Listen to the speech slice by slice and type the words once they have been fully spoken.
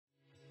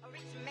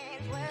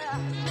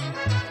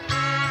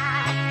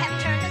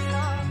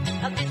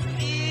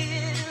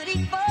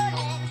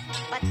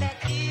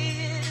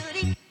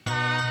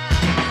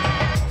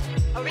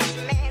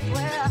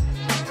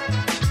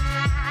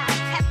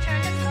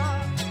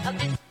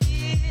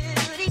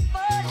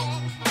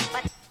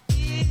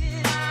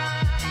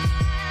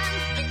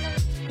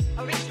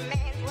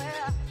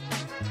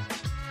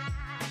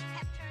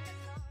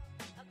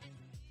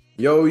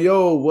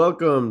Yo,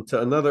 welcome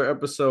to another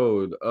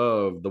episode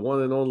of the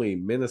one and only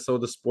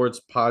Minnesota Sports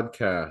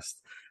Podcast.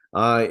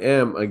 I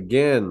am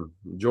again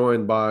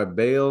joined by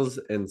Bales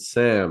and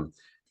Sam.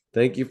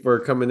 Thank you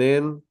for coming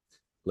in.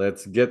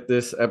 Let's get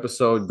this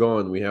episode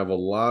going. We have a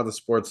lot of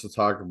sports to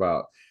talk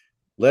about.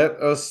 Let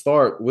us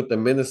start with the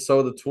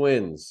Minnesota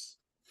Twins.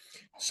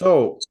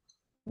 So,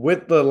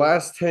 with the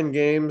last 10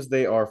 games,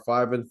 they are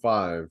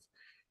 5-5.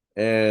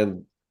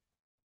 And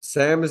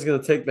Sam is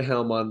going to take the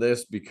helm on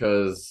this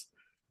because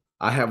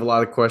I have a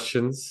lot of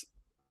questions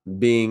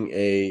being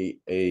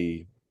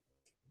a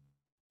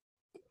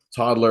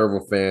toddler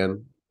of a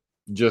fan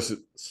just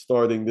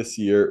starting this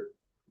year.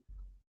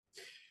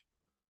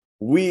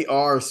 We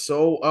are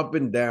so up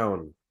and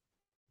down.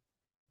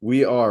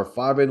 We are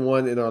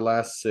 5-1 in our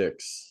last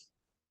six,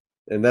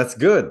 and that's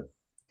good.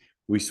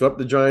 We swept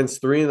the Giants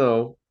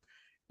 3-0,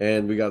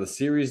 and we got a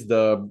series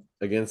dub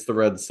against the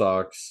Red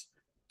Sox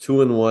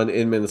 2-1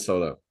 in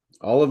Minnesota.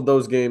 All of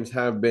those games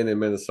have been in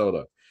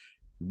Minnesota.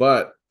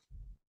 But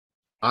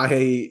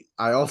I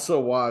also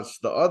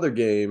watched the other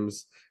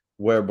games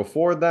where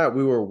before that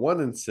we were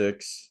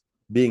 1-6,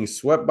 being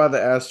swept by the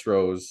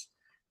Astros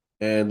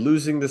and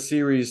losing the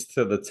series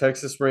to the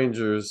Texas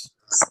Rangers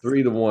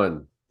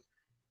 3-1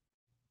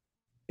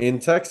 in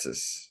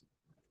Texas.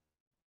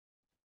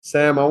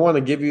 Sam, I want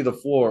to give you the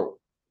floor.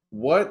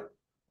 What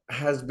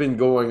has been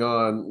going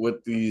on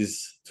with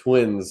these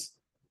Twins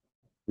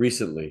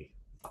recently?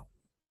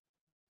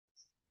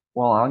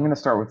 Well, I'm going to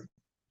start with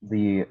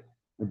the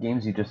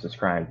games you just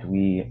described.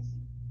 We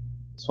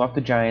swept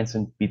the Giants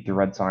and beat the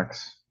Red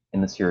Sox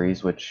in the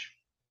series, which,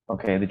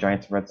 okay, the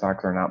Giants and Red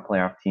Sox are not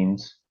playoff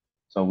teams,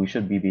 so we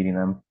should be beating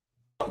them.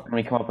 And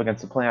we come up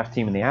against a playoff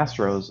team in the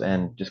Astros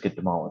and just get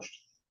demolished.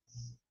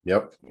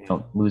 Yep.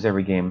 Lose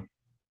every game.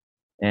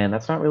 And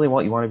that's not really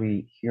what you want to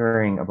be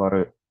hearing about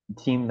a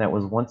team that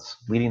was once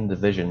leading the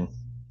division.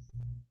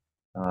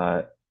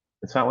 Uh,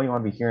 it's not what you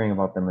want to be hearing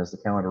about them as the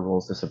calendar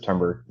rolls to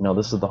September.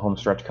 This is the home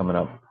stretch coming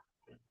up.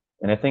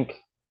 And I think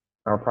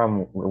our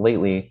problem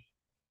lately,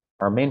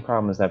 our main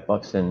problem is that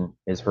Buxton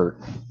is hurt,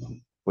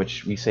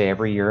 which we say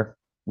every year.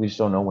 We just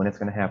don't know when it's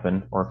going to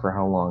happen or for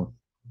how long.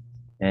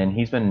 And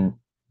he's been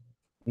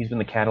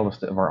the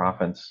catalyst of our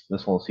offense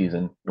this whole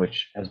season,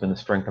 which has been the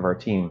strength of our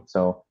team.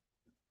 So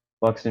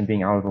Buxton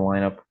being out of the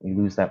lineup, we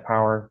lose that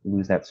power, we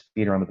lose that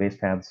speed around the base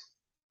paths.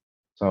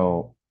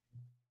 So,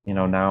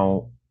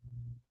 now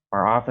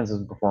our offense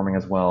isn't performing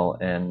as well,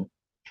 and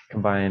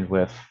combined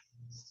with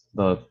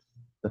the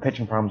the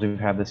pitching problems we've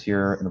had this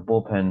year in the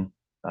bullpen,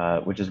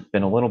 which has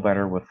been a little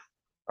better with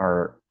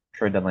our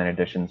trade deadline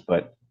additions,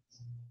 but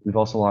we've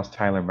also lost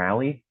Tyler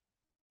Mahle,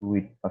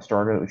 a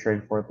starter that we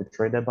traded for at the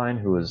trade deadline,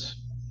 who was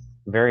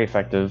very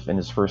effective in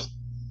his first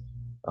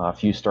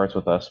few starts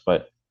with us,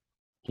 but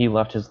he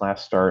left his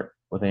last start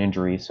with an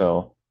injury,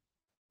 so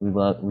we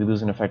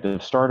lose an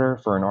effective starter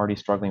for an already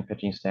struggling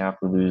pitching staff.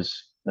 We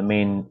lose the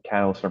main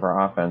catalyst of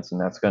our offense, and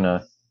that's going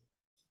to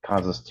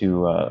cause us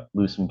to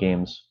lose some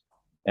games.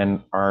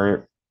 And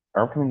our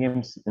upcoming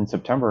games in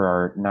September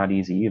are not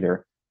easy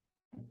either.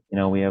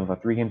 We have a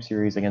 3-game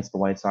series against the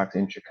White Sox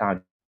in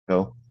Chicago,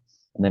 and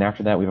then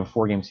after that we have a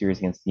 4-game series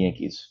against the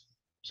Yankees.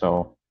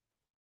 So,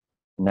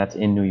 and that's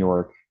in New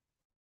York,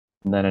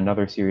 and then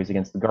another series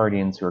against the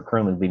Guardians, who are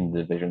currently leading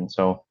the division.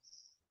 So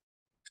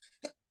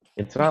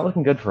it's not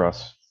looking good for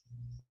us.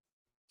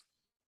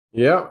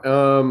 Yeah,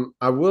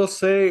 I will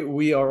say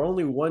we are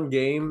only one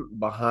game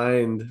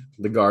behind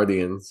the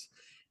Guardians.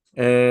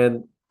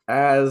 And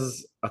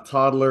as a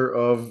toddler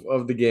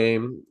of the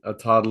game, a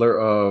toddler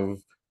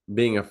of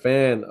being a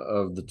fan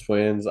of the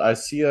Twins, I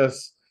see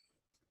us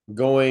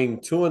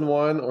going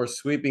 2-1 or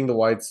sweeping the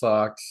White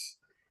Sox.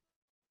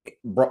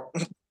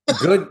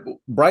 Good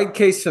bright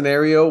case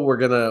scenario, we're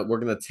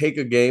gonna take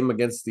a game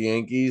against the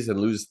Yankees and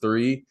lose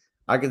three.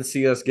 I can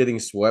see us getting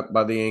swept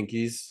by the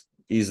Yankees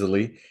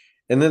easily.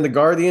 And then the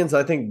Guardians,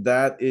 I think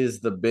that is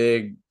the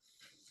big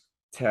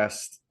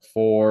test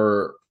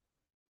for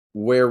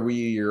where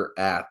we're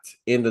at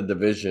in the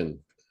division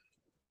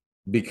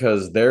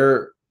because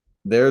they're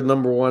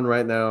number one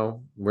right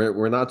now.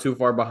 We're not too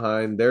far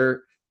behind.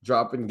 They're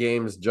dropping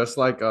games just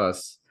like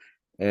us,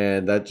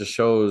 and that just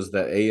shows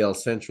that AL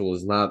Central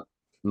is not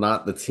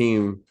the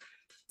team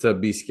to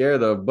be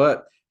scared of.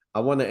 But I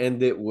want to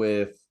end it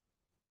with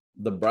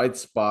the bright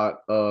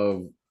spot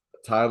of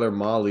Tyler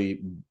Mahle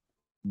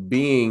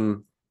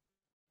being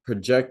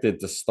projected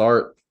to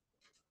start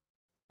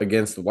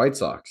against the White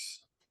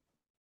Sox.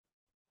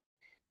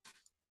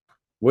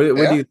 What do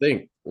Yeah, you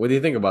think? What do you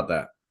think about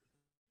that?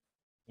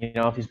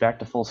 If he's back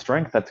to full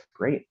strength, that's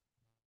great.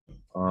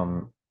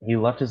 He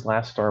left his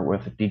last start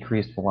with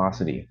decreased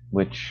velocity,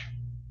 which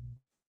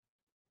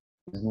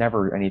is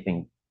never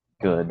anything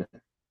good.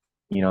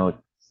 You know,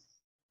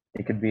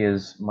 it could be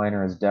as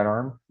minor as dead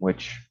arm,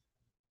 which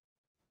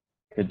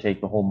could take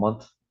the whole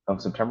month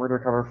of September to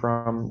recover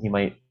from. He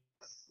might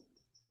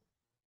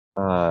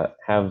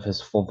have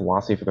his full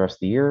velocity for the rest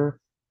of the year,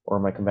 or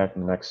might come back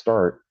from the next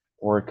start,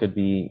 or it could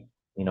be,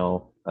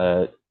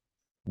 a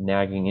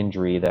nagging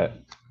injury that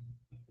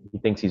he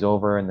thinks he's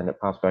over, and then it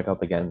pops back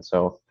up again.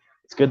 So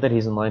it's good that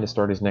he's in line to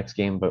start his next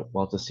game, but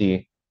we'll have to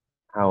see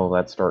how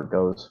that start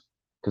goes.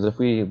 Because if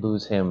we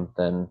lose him,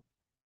 then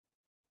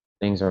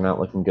things are not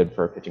looking good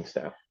for our pitching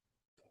staff.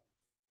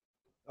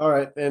 All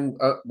right, and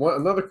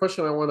another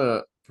question I want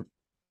to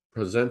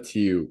present to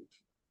you.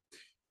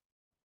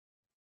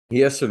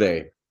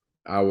 Yesterday,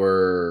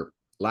 our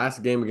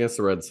last game against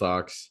the Red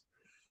Sox,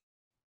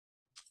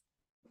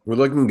 we're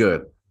looking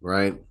good,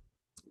 right?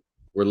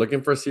 We're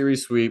looking for a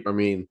series sweep. I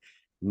mean,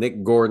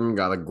 Nick Gordon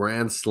got a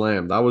grand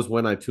slam. That was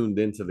when I tuned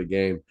into the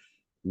game.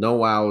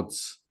 No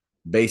outs,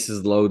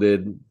 bases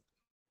loaded,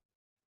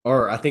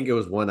 or I think it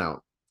was one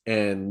out.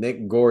 And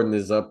Nick Gordon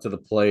is up to the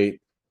plate.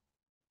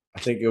 I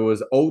think it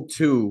was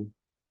 0-2,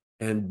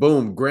 and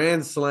boom,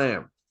 grand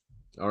slam.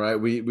 All right,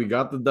 we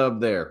got the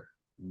dub there.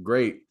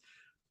 Great.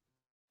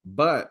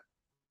 But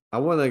I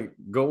want to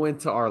go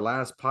into our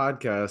last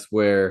podcast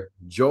where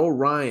Joe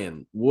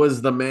Ryan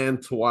was the man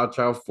to watch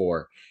out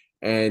for.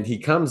 And he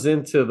comes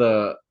into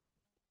the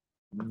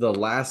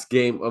last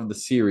game of the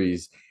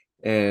series,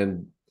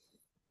 and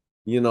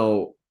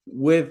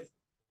with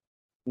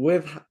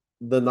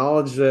the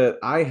knowledge that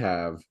I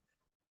have,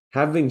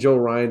 having Joe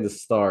Ryan to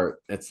start,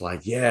 it's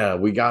like, yeah,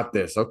 we got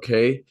this.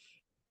 Okay.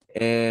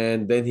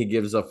 And then he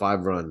gives up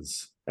 5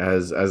 runs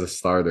as a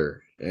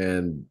starter.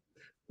 And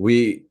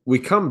we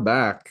come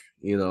back,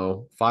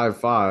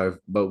 5-5,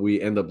 but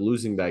we end up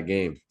losing that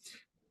game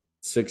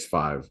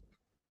 6-5.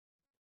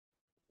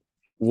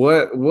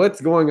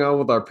 What's going on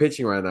with our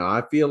pitching right now?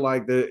 I feel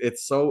like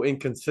it's so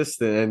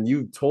inconsistent, and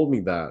you told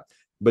me that.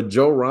 But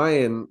Joe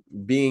Ryan,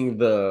 being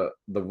the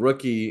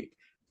rookie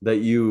that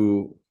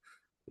you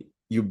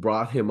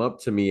brought him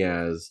up to me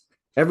as,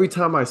 every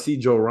time I see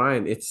Joe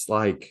Ryan, it's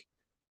like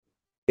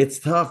it's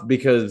tough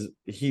because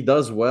he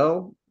does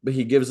well, but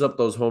he gives up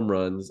those home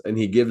runs and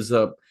he gives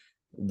up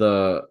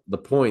the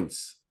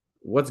points.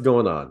 What's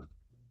going on?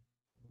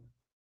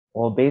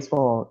 Well,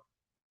 baseball,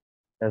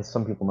 as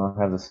some people know,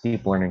 has a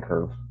steep learning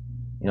curve.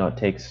 It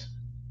takes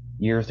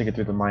years to get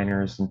through the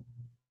minors, and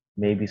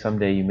maybe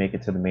someday you make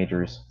it to the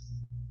majors.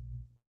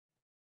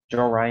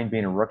 Joe Ryan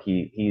being a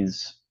rookie,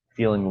 he's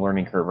feeling the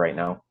learning curve right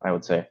now, I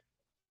would say.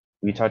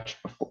 We touched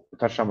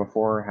on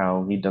before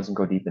how he doesn't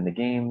go deep into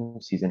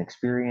games, he's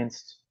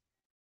inexperienced,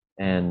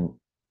 and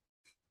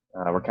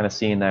we're kind of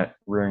seeing that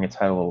rearing its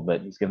head a little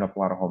bit. He's given up a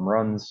lot of home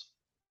runs.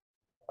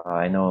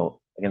 I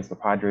know against the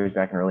Padres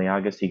back in early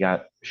August, he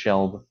got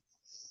shelled,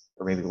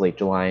 or maybe late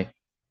July.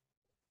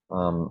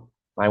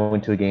 I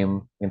went to a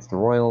game against the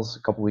Royals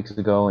a couple weeks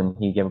ago, and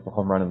he gave up a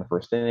home run in the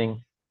first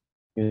inning.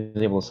 He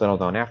was able to settle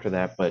down after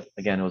that, but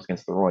again, it was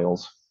against the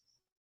Royals.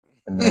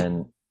 And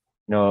then,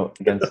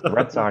 against the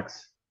Red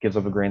Sox, gives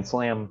up a grand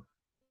slam.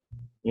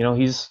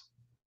 He's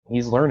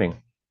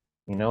learning.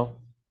 You know,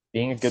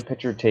 Being a good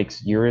pitcher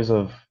takes years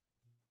of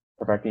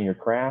perfecting your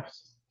craft,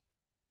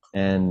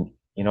 and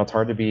it's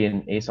hard to be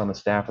an ace on the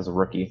staff as a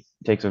rookie.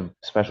 It takes a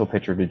special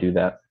pitcher to do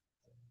that.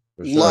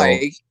 For sure. So,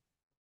 Like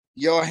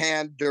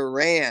Johan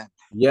Duran.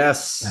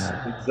 Yes,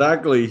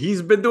 exactly.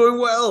 He's been doing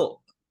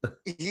well.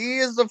 He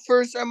is the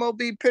first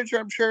MLB pitcher,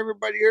 I'm sure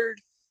everybody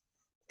heard,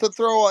 to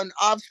throw an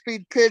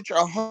off-speed pitch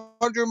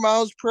 100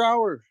 miles per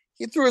hour.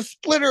 He threw a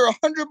splitter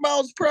 100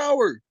 miles per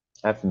hour.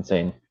 that's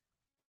insane.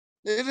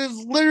 It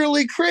is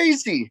literally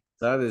crazy.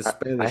 That is I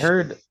Spanish,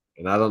 heard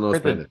and I don't know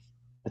heard Spanish.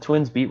 the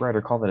Twins beat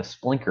writer called it a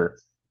splinker,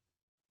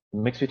 a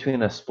mix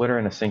between a splitter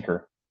and a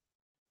sinker.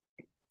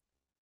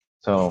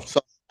 So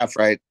That's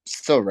right.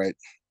 Still right.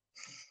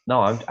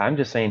 no, I'm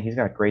just saying he's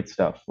got great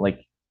stuff. Like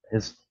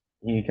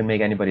he can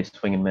make anybody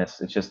swing and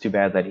miss. It's just too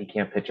bad that he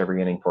can't pitch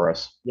every inning for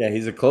us. Yeah,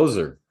 he's a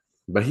closer,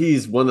 but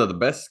he's one of the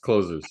best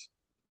closers. But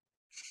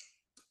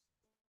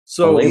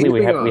So lately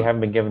moving we on.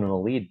 haven't been given him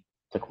a lead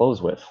to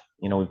close with.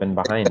 We've been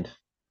behind.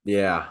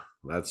 Yeah,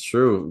 that's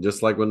true.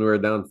 Just like when we were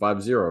down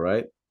 5-0,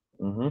 right?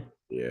 Hmm.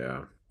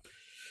 Yeah.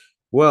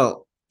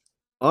 Well,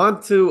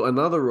 on to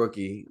another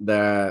rookie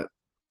that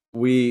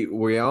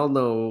we all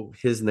know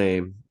his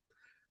name,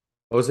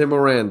 Jose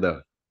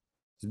Miranda.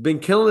 He's been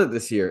killing it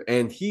this year,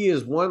 and he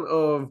is one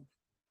of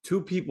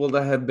two people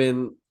that have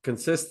been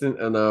consistent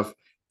enough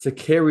to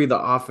carry the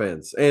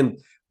offense. And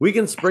we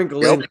can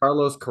sprinkle in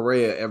Carlos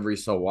Correa every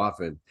so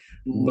often,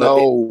 but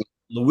No.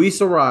 Luis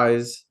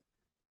Ariz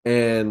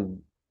and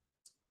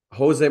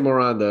Jose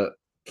Miranda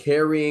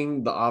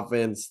carrying the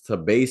offense to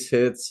base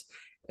hits,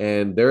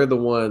 and they're the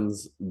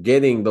ones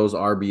getting those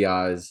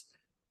RBIs.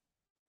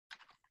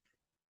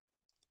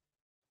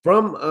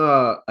 From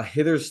a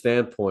hitter's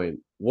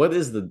standpoint, what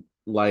is the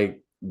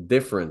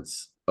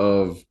difference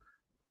of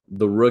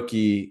the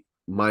rookie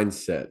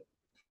mindset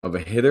of a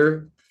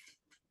hitter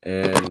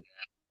and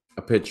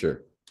a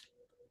pitcher?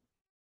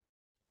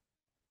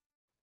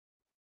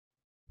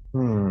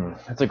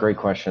 That's a great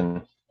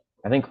question.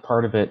 I think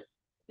part of it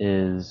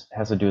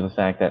has to do with the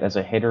fact that as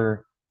a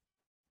hitter,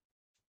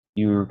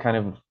 you're kind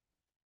of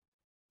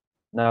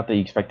not that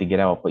you expect to get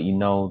out, but you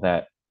know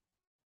that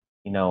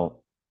you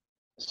know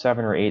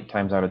 7 or 8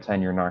 times out of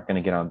 10 you're not going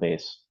to get on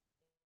base.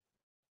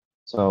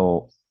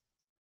 So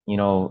you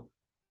know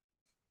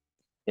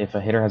if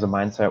a hitter has a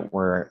mindset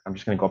where I'm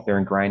just going to go up there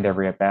and grind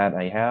every at bat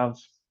I have,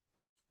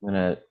 I'm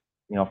going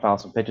to, foul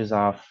some pitches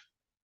off,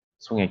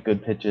 swing at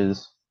good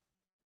pitches,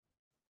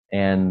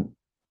 and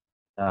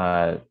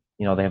uh,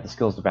 they have the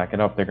skills to back it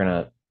up, they're going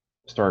to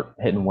start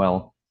hitting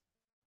well.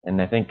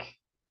 And I think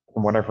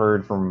from what I've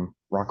heard from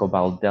Rocco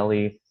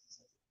Baldelli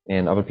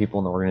and other people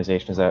in the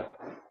organization is that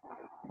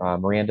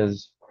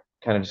Miranda's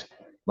kind of just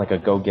like a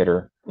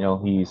go-getter.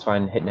 He's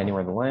fine hitting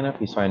anywhere in the lineup.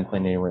 He's fine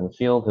playing anywhere in the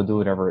field. He'll do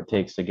whatever it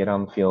takes to get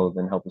on the field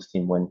and help his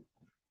team win.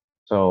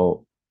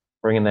 So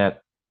bringing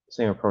that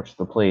same approach to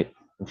the plate,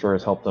 I'm sure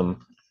has helped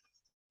him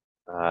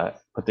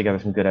put together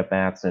some good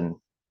at-bats and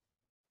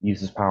use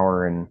his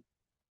power and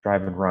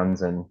drive and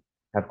runs and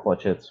have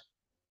clutch hits.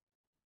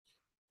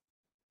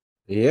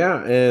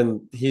 Yeah,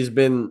 and he's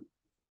been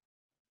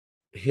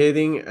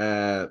hitting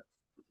at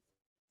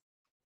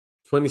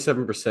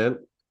 27%.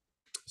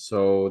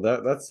 So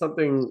that's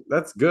something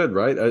that's good,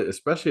 right?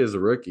 Especially as a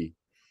rookie.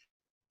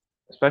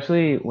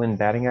 Especially when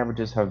batting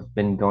averages have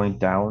been going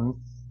down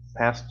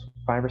past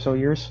 5 or so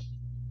years.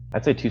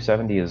 I'd say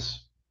 270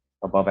 is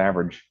above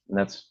average, and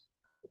that's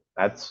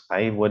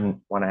I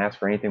wouldn't want to ask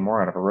for anything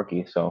more out of a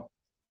rookie. So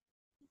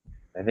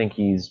I think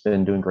he's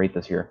been doing great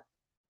this year.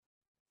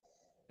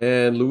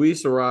 And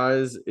Luis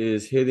Ariz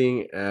is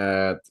hitting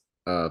at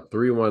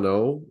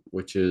 310,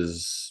 which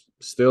is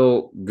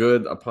still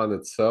good upon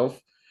itself.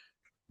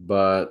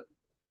 But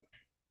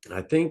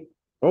I think,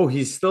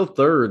 he's still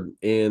third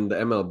in the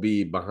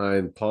MLB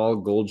behind Paul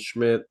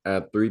Goldschmidt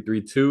at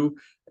 332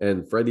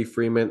 and Freddie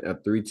Freeman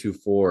at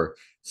 324.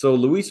 So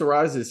Luis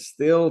Ariz is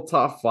still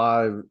top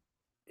 5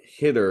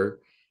 hitter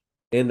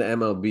in the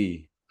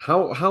MLB.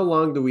 How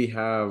long do we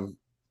have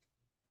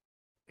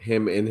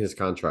him in his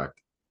contract?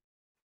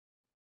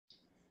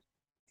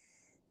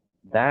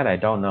 That I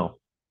don't know.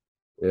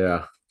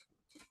 Yeah.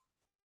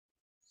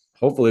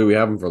 Hopefully we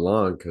have him for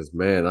long because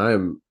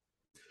man,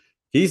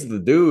 he's the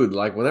dude.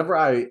 Like whenever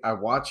I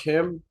watch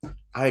him,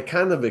 I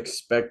kind of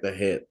expect a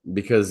hit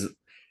because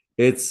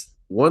it's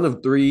one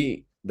of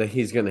 3 that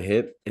he's gonna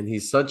hit, and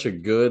he's such a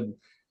good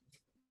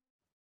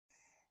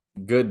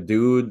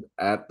dude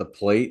at the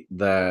plate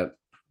that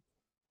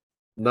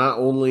not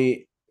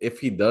only if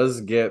he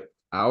does get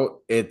out,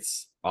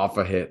 it's off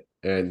a hit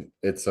and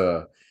it's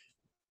a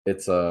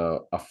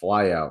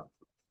fly out.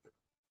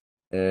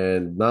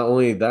 And not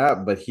only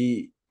that, but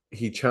he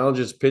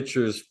challenges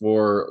pitchers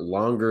for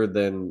longer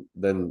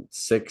than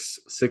six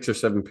or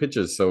 7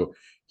 pitches. So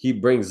he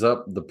brings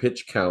up the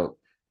pitch count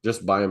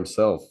just by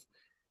himself.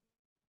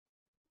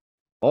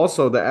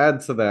 Also, to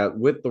add to that,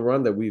 with the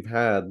run that we've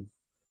had,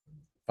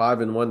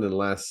 5-1 in the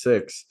last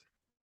 6,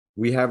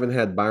 we haven't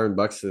had Byron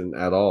Buxton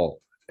at all.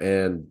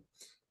 And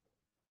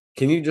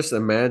can you just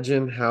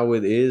imagine how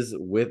it is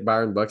with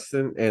Byron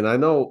Buxton? And I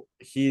know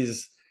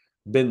he's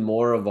been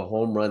more of a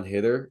home run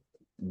hitter,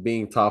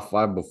 being top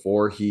 5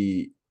 before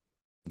he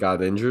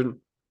got injured.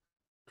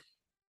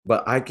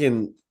 But I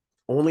can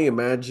only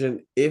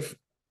imagine if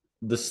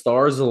the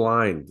stars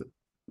aligned,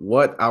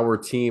 what our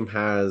team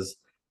has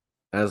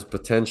as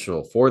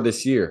potential for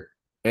this year.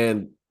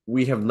 And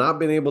we have not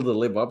been able to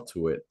live up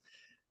to it,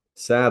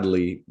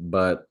 sadly,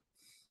 but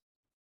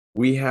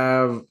we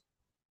have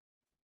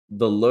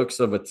the looks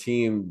of a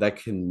team that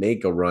can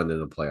make a run in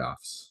the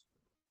playoffs.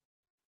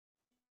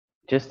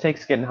 Just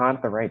takes getting hot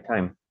at the right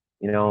time.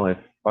 If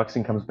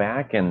Buxton comes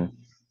back and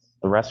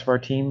the rest of our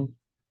team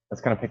has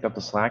kind of picked up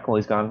the slack while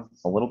he's gone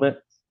a little bit,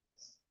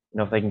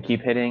 if they can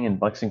keep hitting and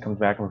Buxton comes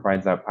back and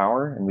provides that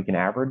power and we can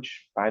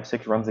average 5,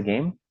 6 runs a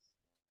game,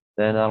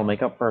 then that'll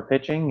make up for our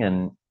pitching.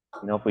 And,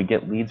 if we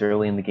get leads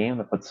early in the game,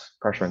 that puts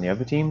pressure on the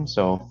other team.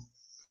 So,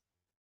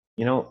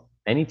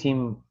 any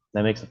team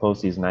that makes the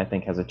postseason, I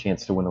think, has a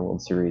chance to win the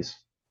World Series.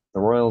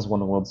 The Royals won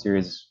the World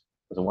Series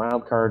as a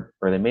wild card,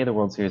 or they made the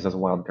World Series as a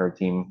wild card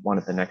team, won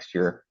it the next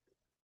year.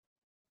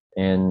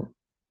 And,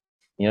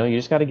 you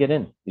just got to get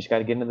in. You just got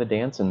to get into the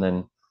dance. And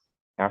then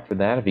after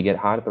that, if you get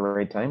hot at the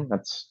right time,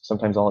 that's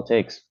sometimes all it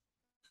takes.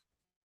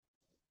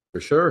 For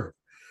sure.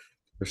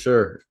 For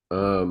sure.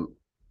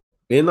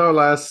 In our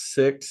last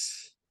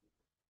 6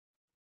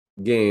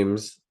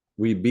 games,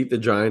 we beat the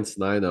Giants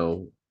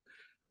 9-0.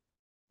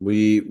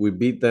 We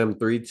beat them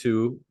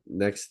 3-2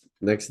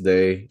 next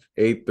day,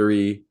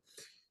 8-3.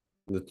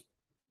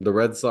 The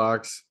Red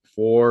Sox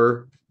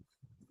 4.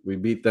 We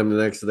beat them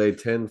the next day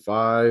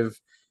 10-5,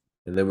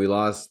 and then we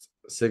lost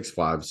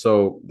 6-5.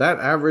 So that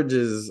average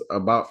is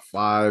about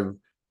 5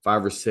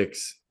 or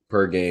 6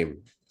 per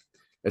game,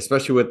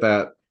 especially with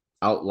that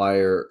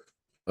outlier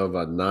of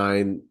a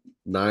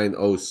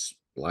 9-0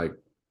 like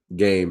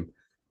game.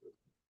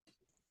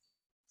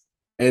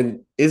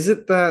 And is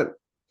it that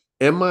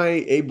am I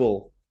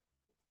able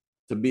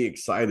to be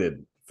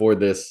excited for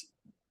this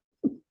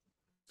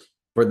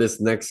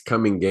next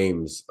coming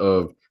games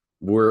of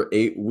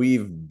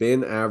we've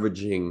been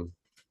averaging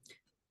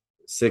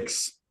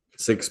 6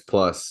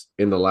 plus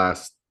in the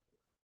last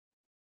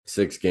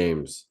 6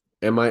 games.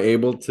 Am I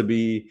able to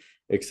be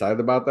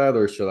excited about that,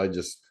 or should I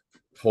just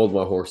hold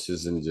my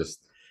horses and just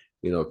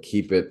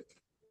keep it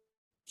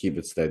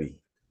steady?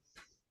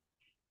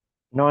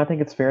 No, I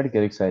think it's fair to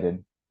get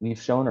excited.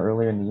 We've shown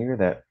earlier in the year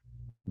that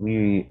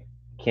we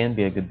can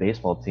be a good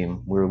baseball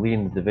team. We're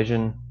leading the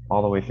division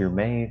all the way through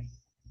May.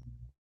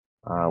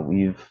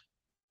 We've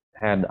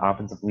had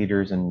offensive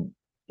leaders and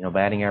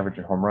batting average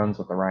and home runs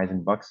with the rise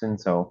in Buxton.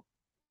 So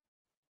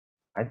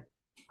I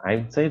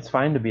I'd say it's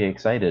fine to be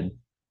excited.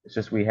 It's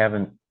just we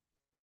haven't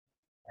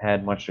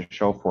had much to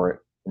show for it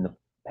in the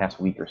past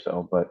week or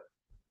so. But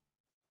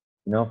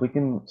if we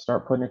can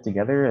start putting it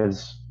together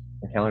as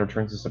the calendar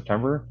turns to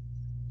September,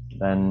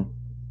 then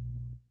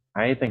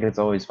I think it's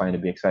always fine to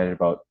be excited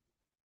about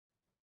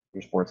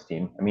your sports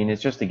team. I mean,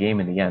 it's just a game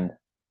in the end,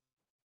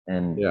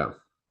 and Yeah.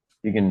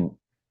 you can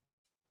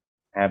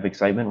have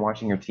excitement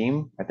watching your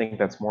team. I think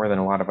that's more than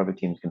a lot of other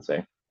teams can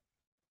say.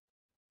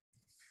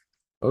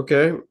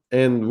 Okay.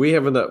 And we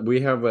have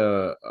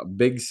a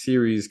big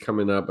series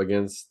coming up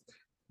against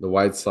the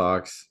White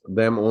Sox,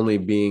 them only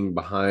being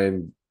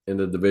behind in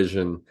the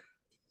division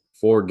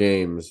 4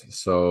 games.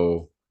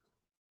 So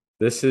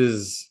this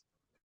is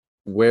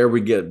where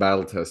we get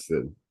battle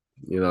tested.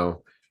 You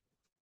know,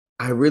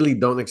 I really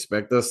don't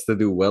expect us to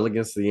do well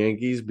against the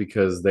Yankees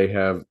because they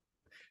have,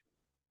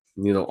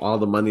 all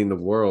the money in the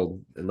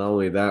world. And not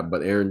only that,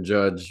 but Aaron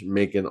Judge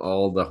making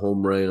all the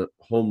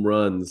home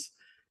runs,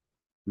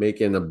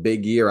 making a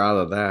big year out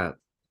of that.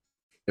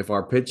 If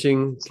our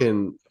pitching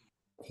can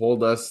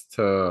hold us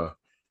to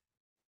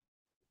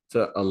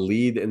a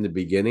lead in the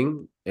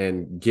beginning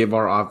and give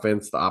our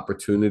offense the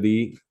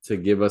opportunity to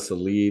give us a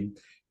lead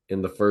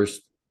in the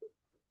first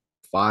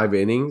 5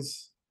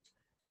 innings,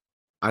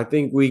 I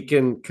think we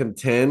can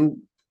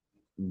contend,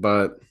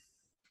 but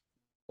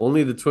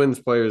only the Twins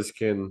players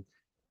can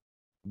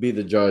be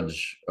the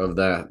judge of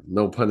that.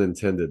 No pun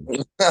intended.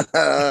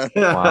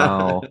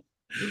 Wow.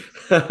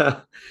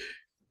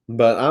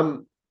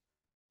 But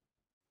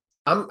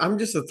I'm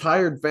just a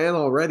tired fan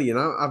already, and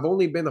I've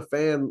only been a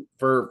fan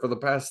for the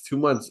past 2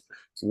 months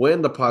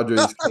when the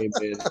Padres came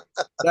in.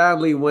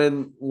 Sadly,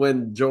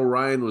 when Joe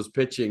Ryan was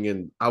pitching,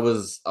 and I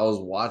was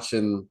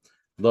watching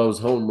those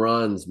home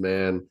runs,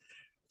 man.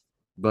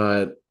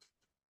 But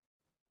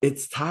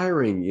it's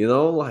tiring,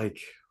 like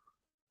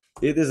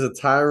it is a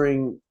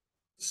tiring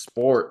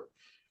sport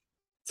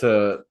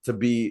to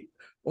be.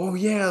 Oh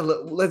yeah,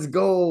 let's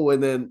go,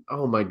 and then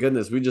oh my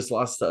goodness, we just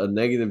lost to a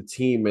negative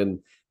team, and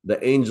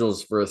the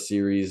Angels for a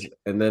series,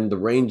 and then the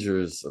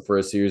Rangers for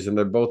a series, and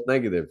they're both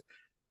negative.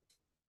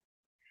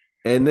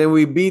 And then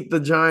we beat the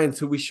Giants,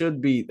 who we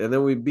should beat, and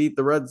then we beat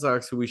the Red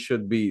Sox, who we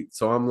should beat.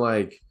 So I'm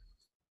like,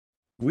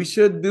 we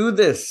should do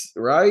this,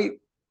 right?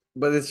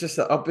 But it's just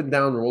an up and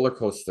down roller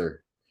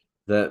coaster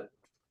that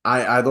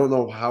I don't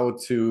know how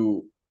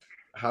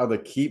to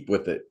keep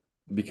with it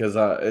because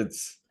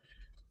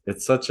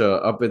it's such a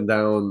up and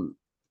down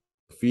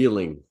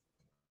feeling.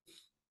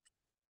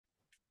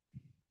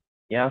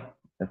 Yeah,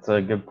 that's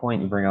a good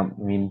point you bring up.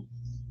 I mean,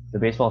 the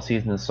baseball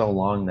season is so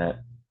long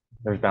that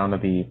there's bound to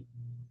be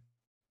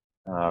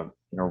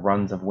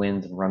runs of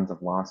wins and runs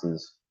of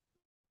losses,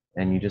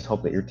 and you just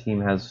hope that your team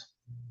has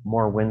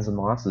more wins and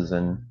losses.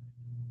 And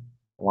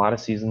a lot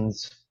of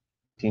seasons,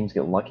 teams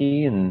get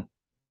lucky and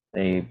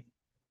they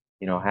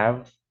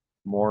have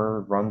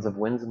more runs of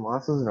wins and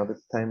losses, and other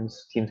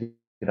times teams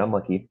get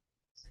unlucky.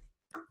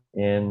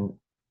 And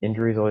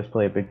injuries always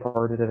play a big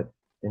part of it,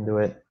 into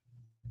it.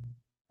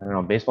 I don't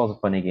know. Baseball's a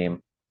funny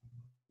game.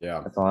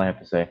 Yeah. That's all I have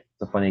to say.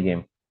 It's a funny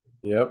game.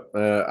 Yep.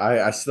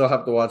 I still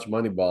have to watch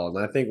Moneyball, and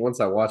I think once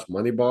I watch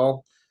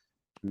Moneyball,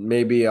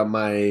 maybe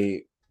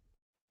my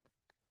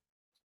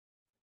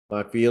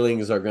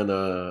feelings are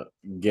gonna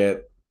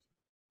get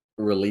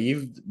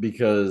relieved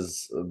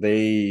because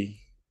they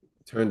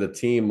turned a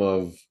team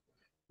of,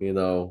 you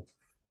know,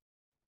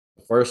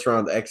 first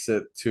round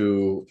exit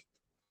to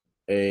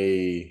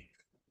a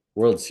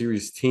World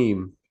Series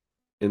team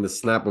in the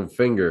snap of a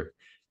finger.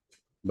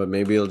 But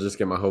maybe it'll just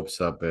get my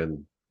hopes up,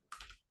 and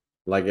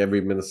like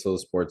every Minnesota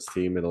sports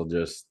team, it'll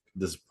just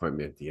disappoint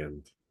me at the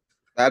end.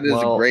 That is a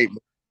Well, great.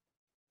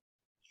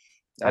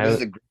 That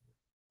is I a.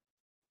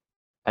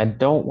 I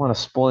don't want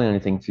to spoil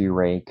anything for you,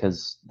 Ray,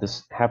 because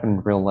this happened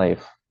in real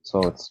life,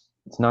 so it's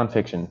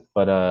nonfiction.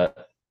 But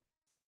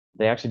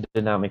they actually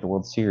did not make a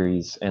World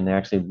Series, and they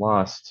actually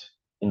lost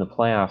in the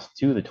playoffs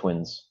to the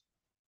Twins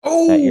that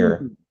Oh,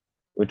 year,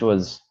 which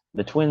was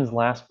the Twins'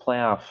 last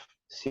playoff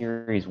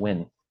series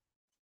win.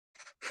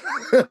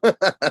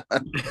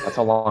 That's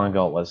how long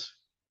ago it was.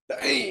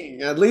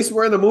 dang! At least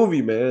we're in the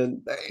movie,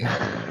 man.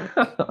 Damn.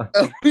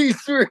 At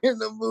least we're in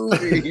the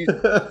movie.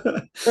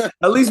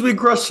 At least we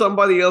crushed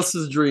somebody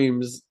else's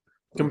dreams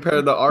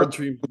compared to our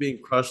dreams being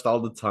crushed all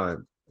the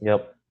time.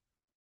 Yep.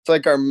 It's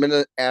like our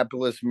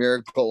Minneapolis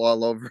Miracle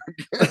all over.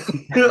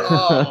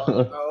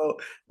 Oh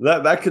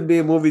no, that could be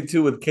a movie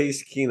too with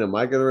Case Keenum.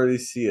 I can already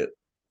see it.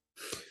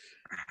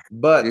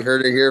 But You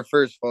heard it here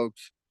first,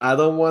 folks. I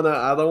don't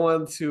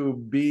want to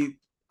beat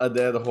a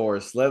dead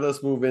horse. Let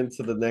us move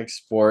into the next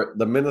sport,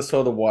 the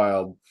Minnesota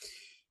Wild.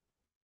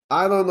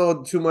 I don't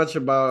know too much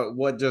about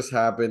what just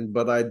happened,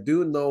 but I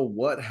do know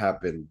what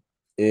happened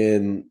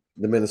in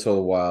The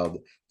Minnesota Wild.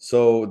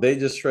 So they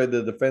just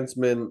traded the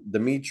defenseman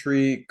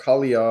Dmitry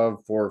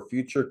Kolyov for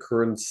future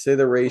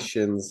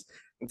considerations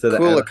to the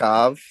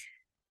Kulikov.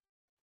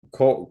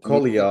 Dmitry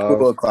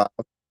Kolyov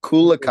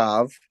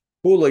Kulikov.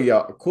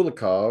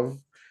 Kulikov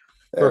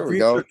for There we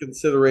future go.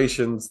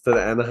 considerations to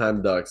the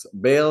Anaheim Ducks.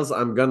 Bales,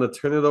 I'm gonna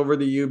turn it over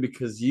to you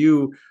because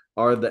you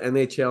are the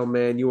NHL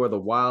man. You are the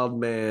wild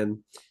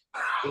man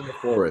in the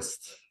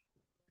forest.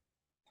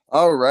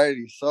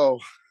 Alrighty, so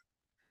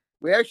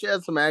we actually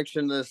had some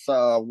action this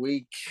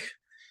week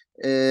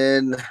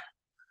in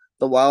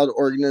the Wild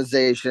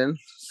organization.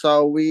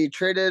 So we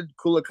traded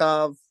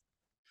Kulikov.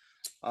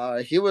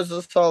 He was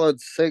a solid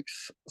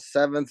sixth,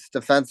 seventh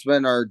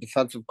defenseman. Our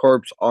defensive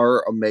corps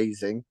are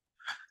amazing.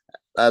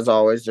 As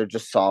always, they're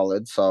just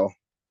solid. So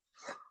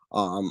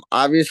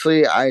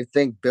obviously I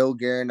think Bill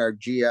Guerin, our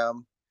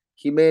GM,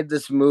 he made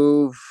this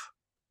move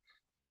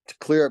to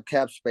clear up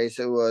cap space.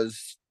 It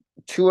was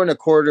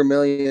 $2.25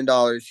 million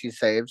he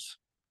saves.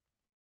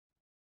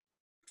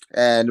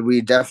 And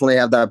we definitely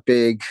have that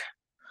big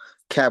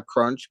cap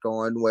crunch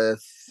going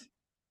with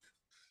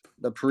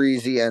the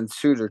Parisi and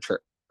Suter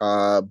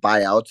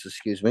buyouts,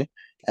 excuse me.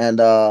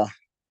 And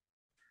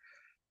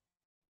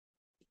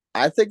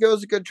I think it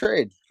was a good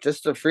trade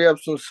just to free up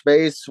some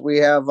space. We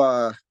have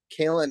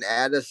Kalen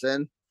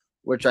Addison,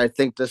 which I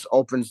think this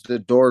opens the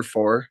door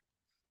for.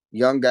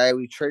 Young guy,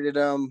 we traded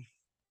him.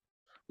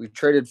 We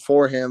traded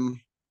for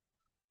him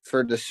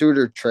for the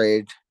Suter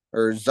trade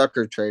or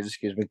Zucker trade,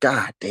 excuse me.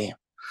 God damn.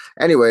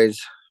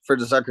 Anyways, for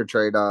the Zucker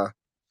trade,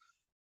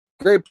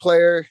 great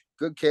player,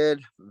 good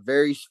kid,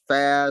 very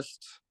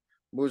fast,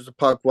 moves the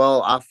puck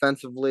well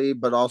offensively,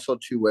 but also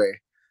two-way.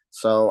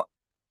 So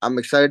I'm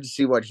excited to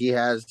see what he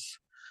has.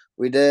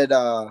 We did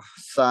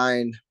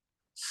sign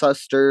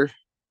Suster,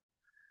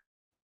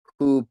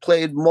 who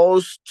played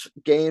most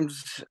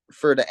games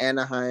for the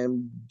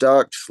Anaheim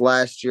Ducks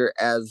last year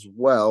as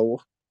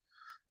well.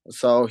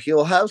 So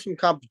he'll have some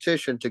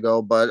competition to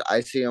go, but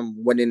I see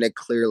him winning it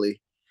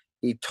clearly.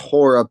 He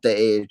tore up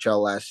the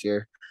AHL last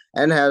year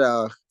and had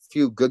a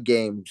few good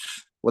games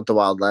with the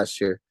Wild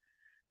last year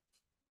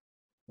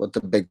with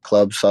the big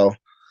club. So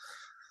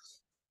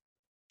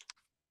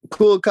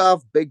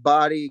Kulikov, big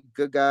body,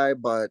 good guy,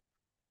 but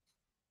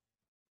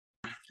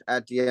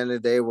at the end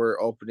of the day,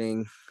 we're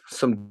opening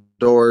some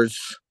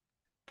doors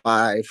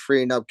by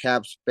freeing up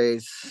cap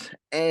space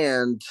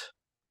and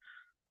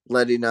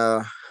letting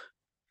a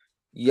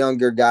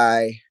younger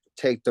guy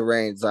take the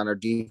reins on our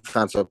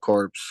defensive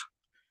corps.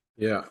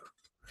 Yeah.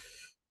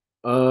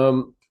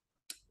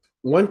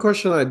 One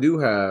question I do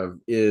have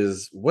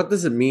is what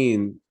does it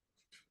mean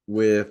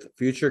with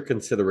future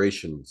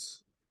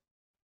considerations?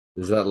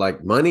 Is that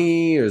like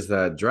money? Or is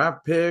that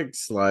draft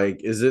picks?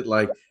 Like, is it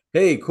like,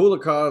 hey,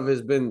 Kulikov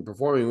has been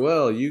performing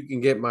well. You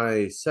can get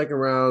my second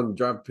round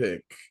draft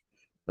pick.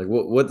 Like,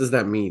 what does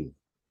that mean?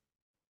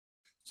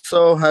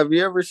 So, have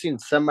you ever seen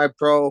Semi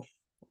Pro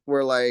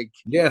where like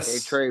they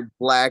Yes. trade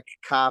black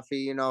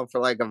coffee, for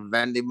like a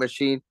vending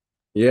machine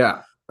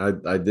Yeah.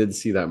 I did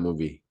see that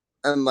movie.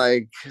 and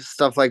like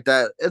stuff like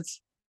that?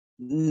 It's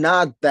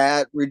not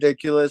that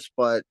ridiculous,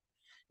 but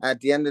at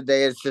the end of the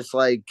day, it's just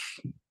like,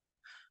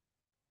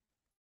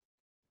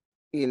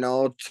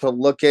 to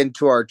look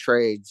into our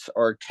trades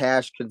or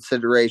cash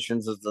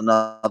considerations is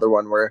another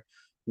one where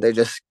they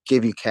just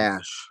give you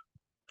cash.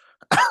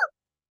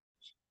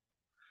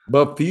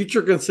 But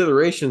future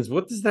considerations,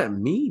 what does that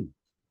mean?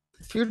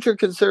 Future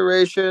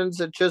considerations,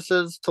 it just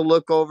is to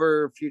look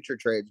over future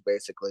trades,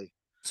 basically.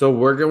 So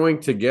we're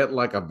going to get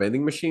like a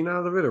vending machine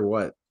out of it or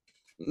what?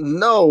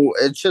 No,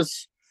 it's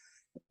just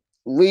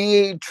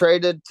we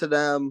traded to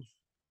them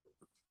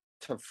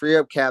to free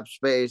up cap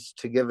space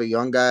to give a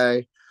young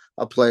guy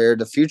a player.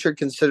 The future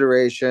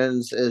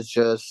considerations is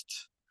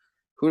just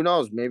who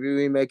knows? Maybe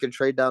we make a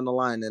trade down the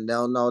line and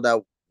they'll know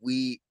that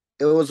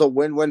it was a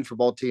win-win for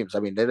both teams.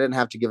 I mean, they didn't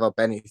have to give up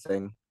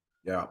anything.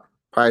 Yeah.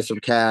 Probably some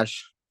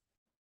cash,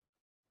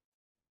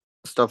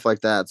 stuff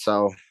like that.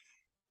 So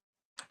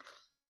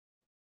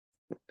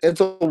it's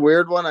a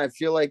weird one. I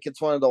feel like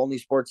it's one of the only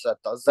sports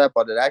that does that,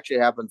 but it actually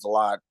happens a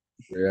lot.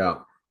 Yeah.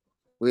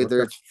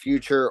 Whether it's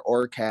future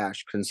or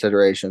cash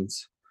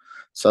considerations.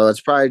 So it's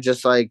probably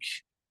just like,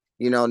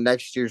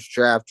 next year's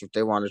draft if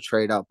they want to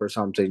trade up or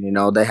something,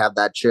 they have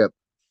that chip.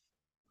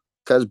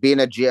 Because being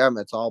a GM,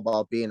 it's all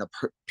about being a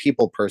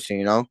people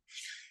person,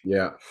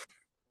 Yeah.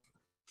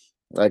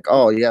 Like,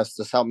 oh, yes,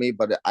 this helped me,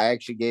 but I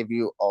actually gave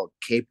you a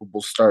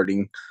capable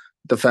starting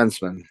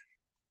defenseman.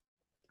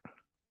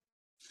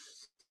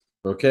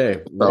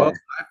 Okay. Well,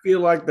 I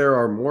feel like there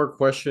are more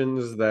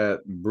questions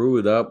that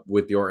brewed up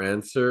with your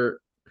answer,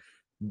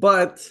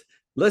 but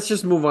let's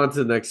just move on to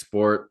the next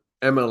sport,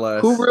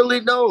 MLS. Who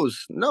really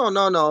knows?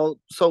 No.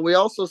 So we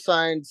also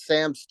signed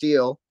Sam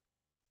Steele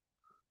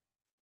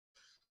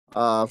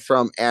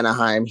from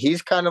Anaheim.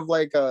 He's kind of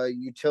like a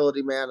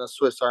utility man, a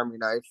Swiss Army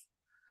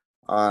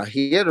knife.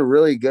 He had a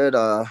really good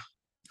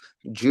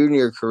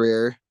junior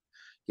career.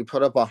 He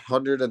put up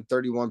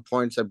 131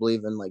 points, I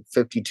believe, in like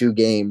 52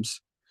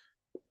 games.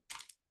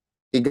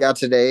 He got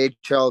to the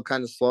AHL,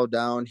 kind of slowed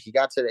down. He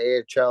got to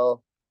the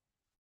AHL,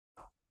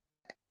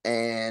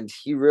 and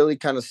he really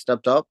kind of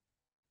stepped up.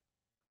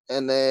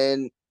 And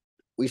then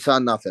we saw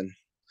nothing.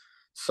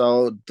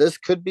 So this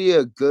could be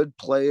a good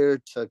player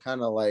to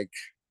kind of like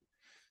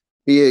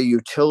be a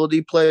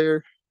utility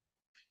player,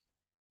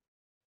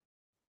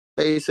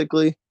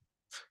 basically.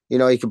 You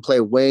know, he can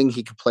play wing,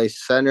 he can play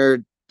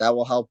center. That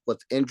will help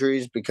with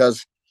injuries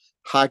because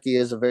hockey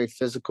is a very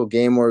physical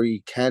game where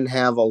you can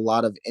have a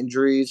lot of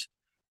injuries.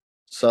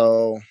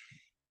 So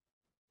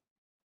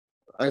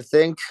I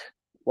think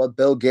what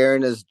Bill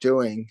Guerin is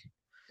doing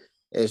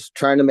is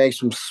trying to make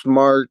some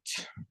smart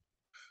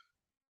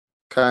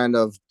kind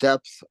of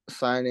depth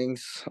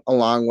signings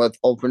along with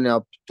opening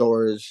up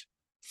doors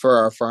for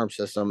our farm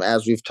system.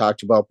 As we've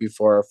talked about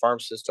before, our farm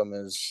system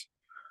is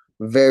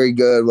very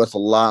good with a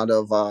lot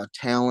of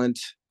talent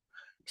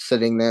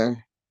sitting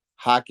there.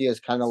 Hockey is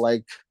kind of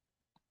like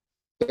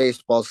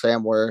baseball,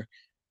 Sam, where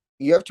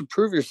you have to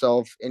prove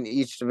yourself in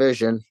each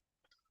division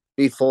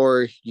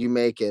before you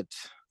make it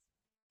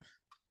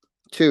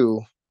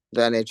to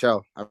the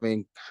NHL. I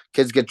mean,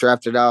 kids get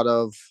drafted out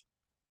of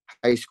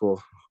high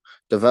school,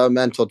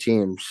 developmental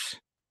teams,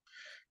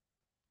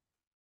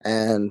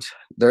 and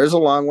there's a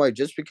long way.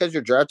 Just because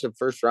you're drafted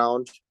first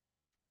round,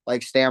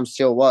 like Stam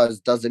still was,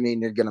 doesn't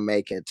mean you're gonna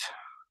make it.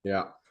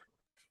 Yeah.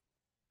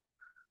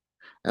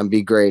 And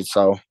be great.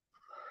 So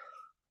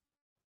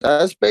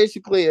that's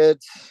basically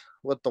it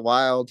with the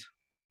Wild.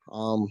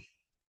 Um,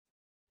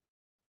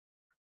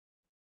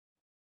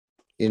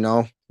 you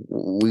know,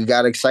 we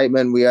got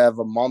excitement. We have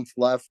a month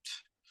left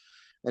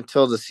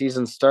until the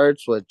season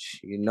starts,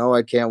 which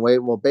I can't wait.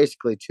 Well,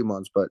 basically 2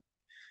 months, but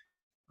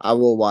I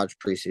will watch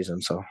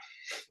preseason. So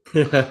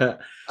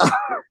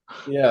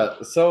Yeah.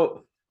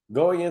 So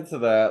going into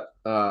that,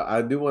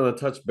 I do want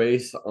to touch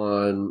base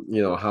on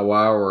how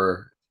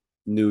our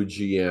new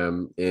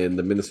GM in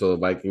the Minnesota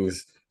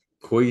Vikings,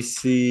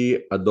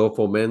 Kwesi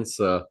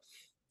Adolfo-Mensah,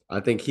 I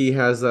think he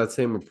has that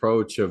same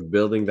approach of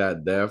building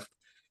that depth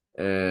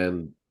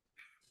and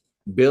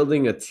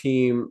building a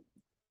team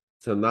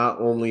to not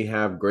only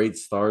have great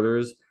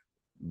starters,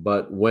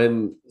 but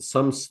when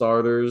some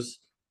starters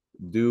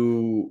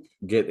do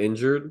get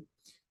injured,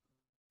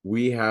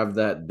 we have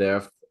that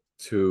depth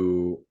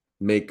to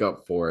make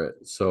up for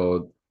it.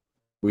 So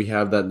we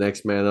have that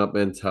next man up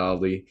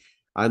mentality.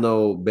 I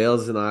know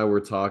Bales and I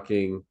were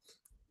talking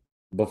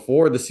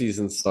before the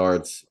season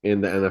starts in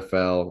the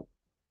NFL.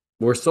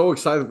 We're so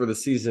excited for the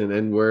season,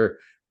 and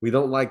we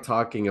don't like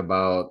talking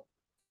about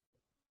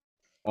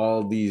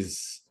all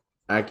these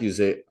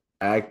acquisitions,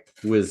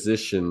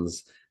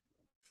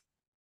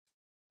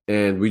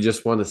 and we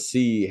just want to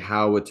see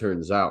how it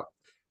turns out.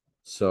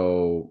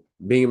 So,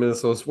 being a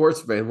Minnesota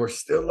sports fan, we're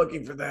still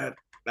looking for that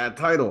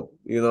title,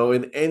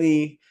 in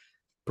any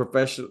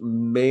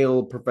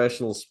male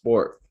professional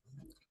sport.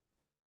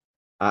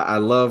 I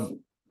love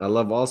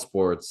all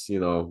sports,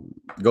 Go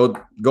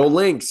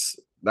Lynx.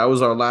 That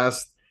was our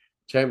last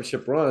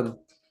championship run,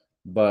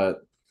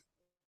 but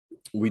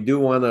we do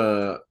want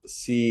to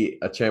see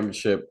a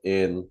championship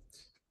in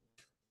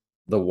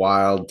the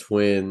Wild,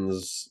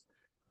 Twins,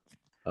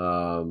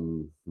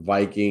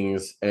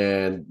 Vikings.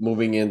 And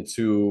moving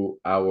into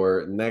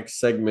our next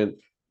segment,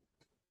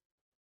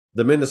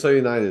 the Minnesota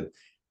United.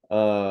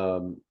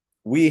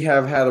 We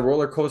have had a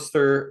roller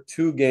coaster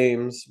 2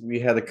 games. We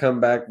had a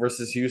comeback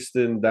versus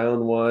Houston,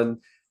 down 1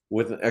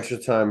 with an extra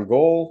time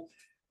goal.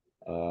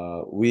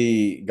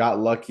 We got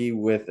lucky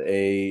with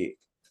a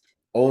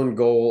own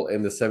goal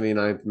in the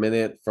 79th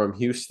minute from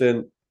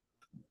Houston,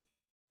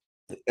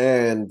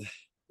 and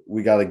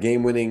we got a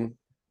game-winning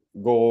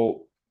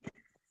goal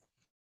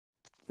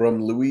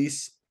from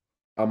Luis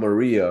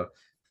Amaria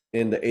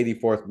in the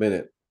 84th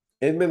minute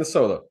in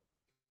Minnesota.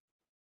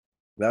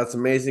 That's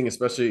amazing,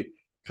 especially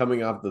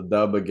coming off the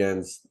dub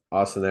against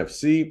Austin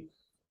FC,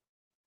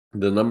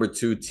 the number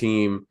 2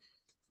 team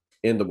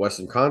in the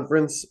Western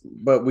Conference.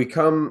 But we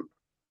come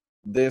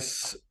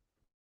this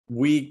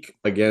week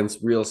against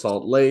Real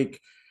Salt Lake,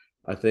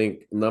 I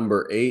think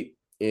number 8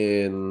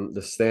 in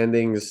the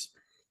standings,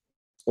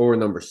 or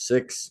number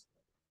 6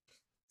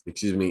 in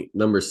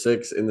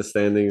the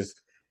standings.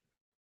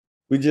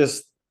 We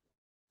just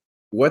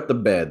wet the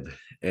bed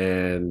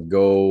and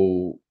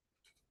go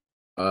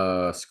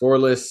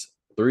scoreless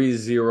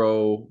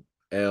 3-0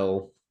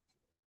 L.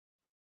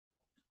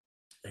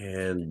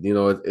 And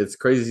it's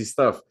crazy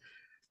stuff,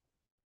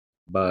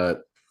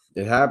 but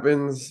it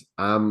happens.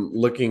 I'm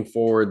looking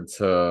forward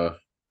to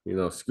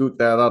scoot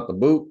that out the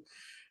boot.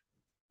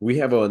 We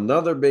have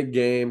another big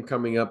game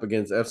coming up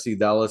against FC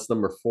Dallas,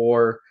 number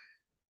 4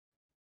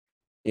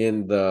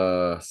 in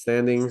the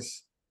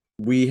standings.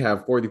 We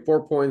have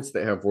 44 points.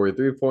 They have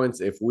 43 points.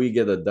 If we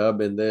get a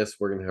dub in this,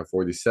 we're going to have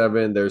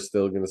 47. They're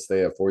still going to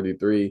stay at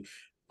 43.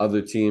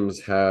 Other teams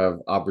have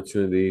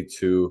opportunity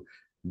to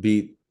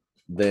beat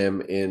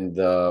them in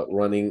the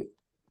running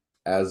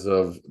as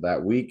of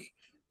that week.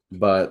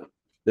 But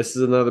this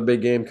is another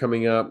big game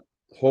coming up.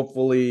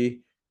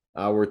 Hopefully,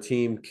 our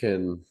team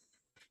can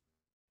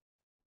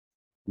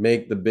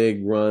make the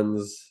big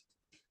runs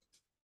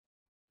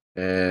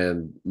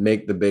and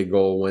make the big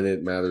goal when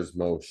it matters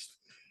most.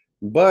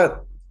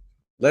 But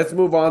let's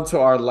move on to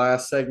our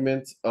last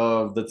segment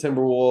of the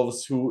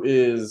Timberwolves, who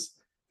is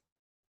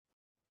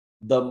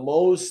the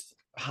most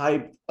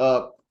hyped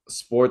up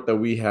sport that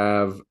we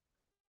have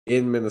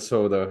in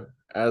Minnesota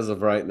as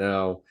of right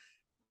now.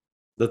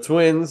 The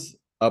Twins,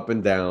 up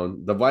and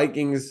down. The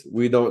Vikings,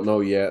 we don't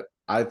know yet.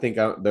 I think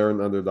they're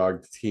an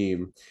underdog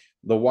team.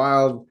 The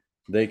Wild,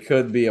 they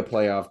could be a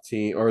playoff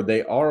team, or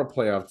they are a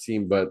playoff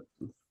team, but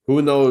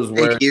who knows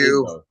where Thank they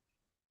you. go?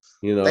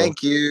 You know,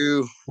 Thank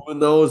you. who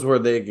knows where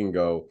they can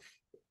go?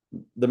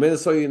 The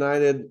Minnesota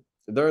United,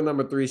 they're a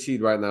number 3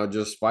 seed right now,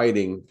 just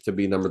fighting to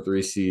be number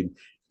 3 seed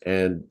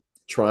and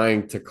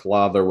trying to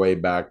claw their way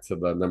back to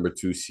the number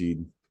 2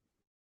 seed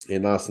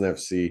in Austin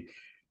FC.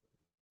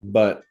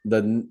 But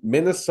the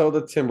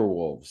Minnesota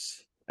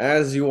Timberwolves,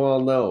 as you all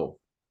know,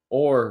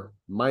 or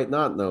might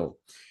not know,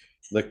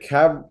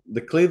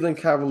 the Cleveland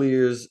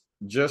Cavaliers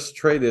just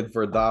traded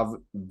for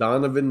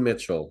Donovan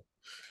Mitchell,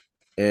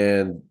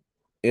 and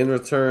in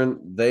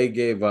return, they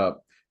gave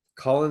up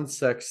Colin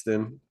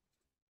Sexton,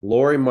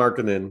 Lauri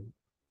Markkanen,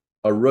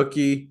 a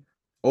rookie,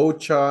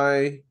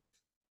 Ochai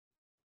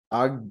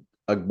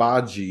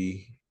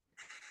Agbaji,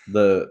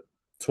 the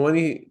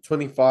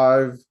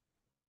 2025,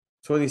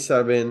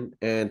 27,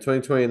 and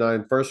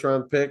 2029 first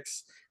round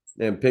picks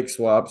and pick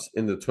swaps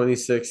in the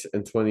 26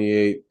 and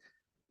 28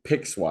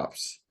 pick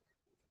swaps.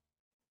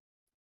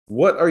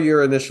 What are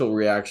your initial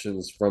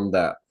reactions from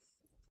that?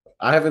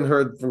 I haven't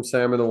heard from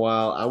Sam in a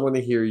while. I want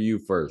to hear you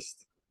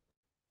first.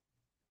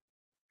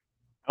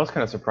 I was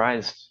kind of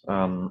surprised.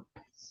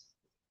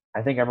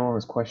 I think everyone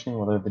was questioning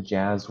whether the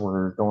Jazz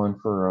were going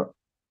for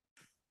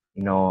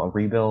a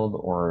rebuild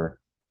or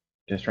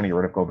just trying to get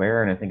rid of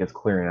Gobert, and I think it's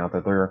clearing out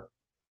that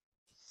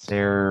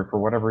they're for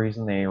whatever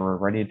reason they were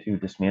ready to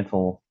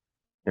dismantle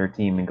their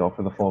team and go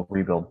for the full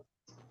rebuild,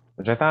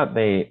 which I thought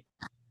they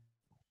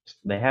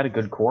had a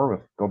good core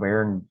with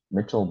Gobert and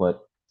Mitchell,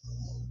 but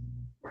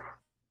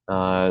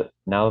now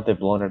that they've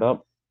blown it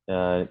up,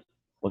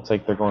 looks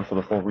like they're going for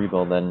the full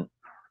rebuild. And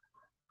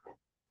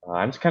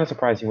I'm just kind of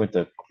surprised he went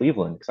to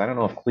Cleveland because I don't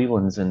know if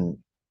Cleveland's in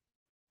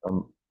a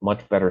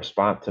much better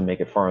spot to make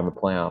it far in the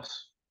playoffs,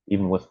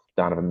 even with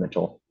Donovan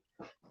Mitchell.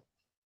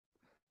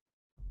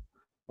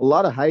 A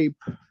lot of hype.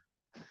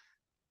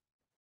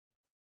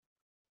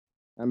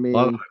 I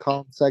mean,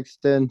 Colin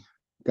Sexton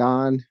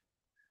gone.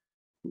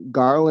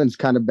 Garland's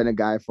kind of been a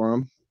guy for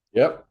him.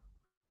 Yep.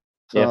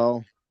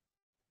 So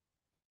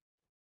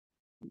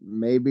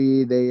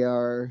maybe they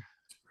are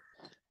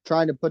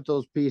trying to put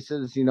those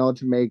pieces, to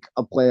make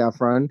a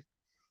playoff run.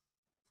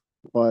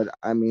 But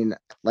I mean,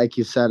 like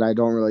you said, I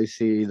don't really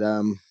see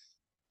them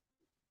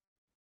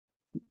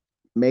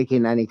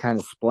making any kind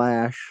of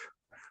splash.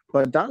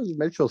 But Donovan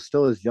Mitchell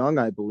still is young,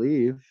 I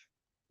believe.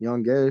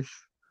 Youngish,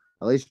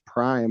 at least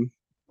prime.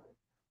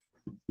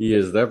 He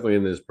is definitely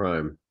in his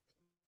prime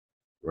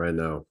right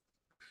now.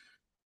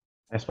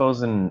 I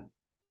suppose I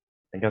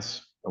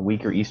guess, a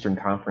weaker Eastern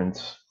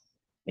Conference,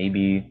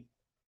 maybe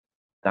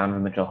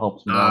Donovan Mitchell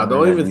helps more.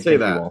 Don't even say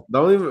that.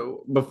 Don't even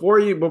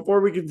before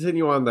we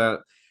continue on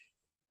that.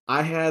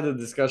 I had a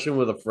discussion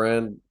with a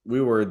friend. We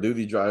were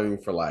duty driving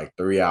for like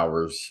 3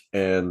 hours,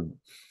 and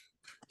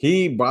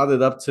he brought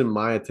it up to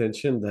my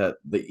attention that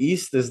the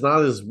East is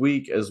not as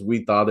weak as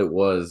we thought it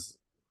was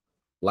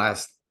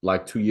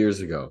like 2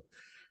 years ago.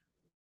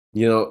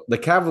 The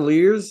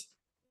Cavaliers,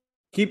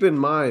 keep in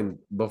mind,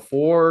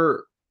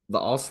 before the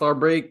All-Star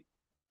break,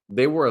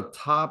 they were a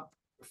top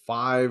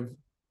 5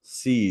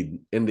 seed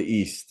in the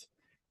East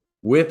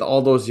with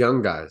all those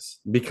young guys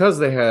because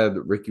they had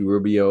Ricky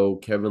Rubio,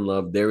 Kevin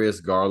Love, Darius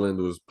Garland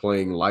was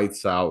playing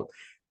lights out,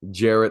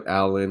 Jarrett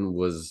Allen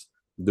was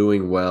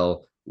doing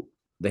well.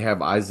 They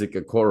have Isaac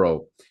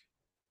Okoro.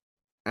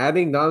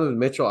 Adding Donovan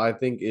Mitchell, I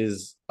think,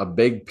 is a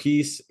big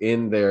piece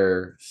in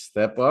their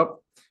step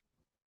up.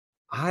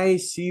 I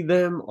see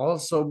them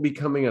also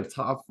becoming a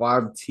top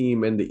 5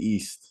 team in the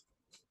East,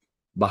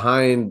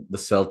 behind the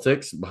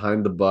Celtics,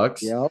 behind the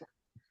Bucks, Yep.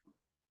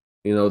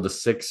 the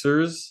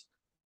Sixers,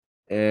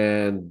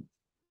 and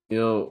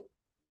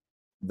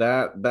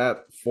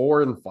that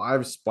 4 and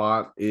 5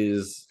 spot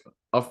is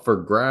up for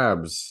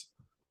grabs.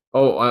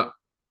 Oh,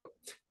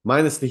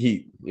 minus the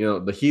Heat.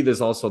 The Heat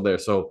is also there,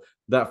 so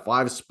that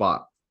 5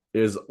 spot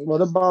is.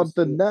 What about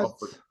the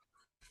Nets?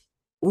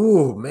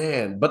 Ooh,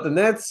 man, but the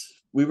Nets,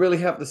 we really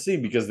have to see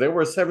because they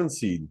were a 7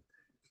 seed.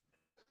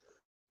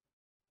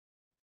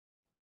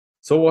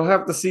 So we'll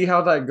have to see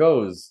how that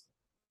goes.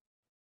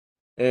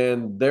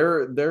 And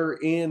they're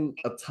in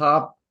a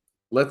top,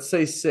 let's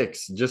say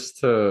 6, just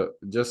to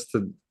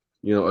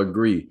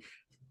agree.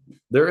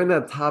 They're in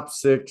that top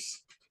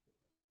 6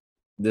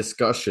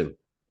 discussion.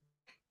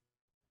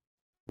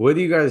 What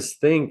do you guys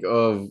think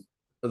of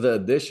the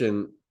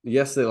addition?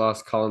 Yes, they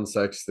lost Colin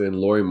Sexton,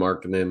 Lauri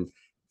Markkanen,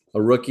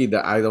 a rookie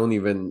that I don't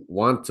even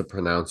want to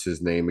pronounce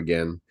his name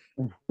again.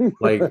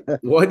 Like,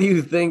 what do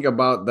you think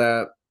about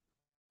the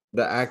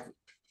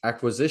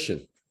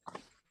acquisition?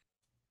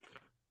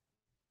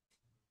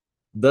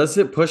 Does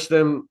it push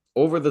them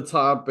over the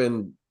top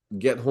and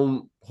get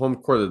home home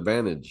court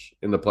advantage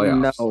in the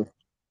playoffs.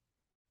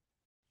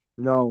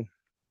 No.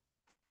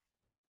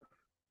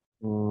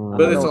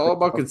 But it's all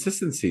about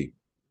consistency.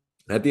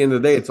 At the end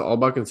of the day, it's all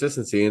about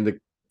consistency. And the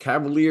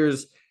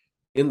Cavaliers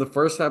in the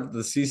first half of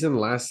the season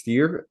last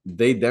year,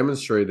 they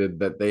demonstrated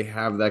that they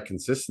have that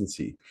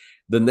consistency.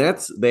 The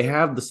Nets, they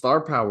have the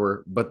star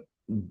power, but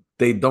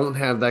they don't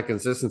have that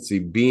consistency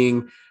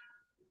being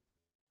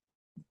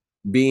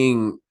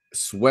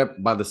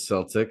swept by the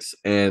Celtics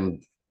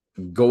and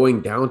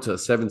going down to a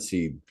 7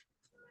 seed.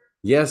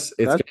 Yes,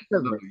 it's That's gonna be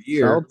because another the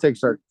year.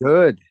 Celtics are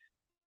good.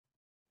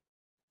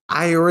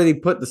 I already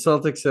put the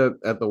Celtics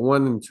at the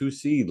 1 and 2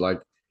 seed.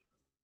 Like,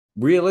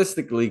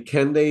 realistically,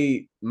 can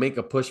they make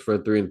a push for a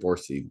 3 and 4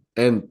 seed?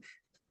 And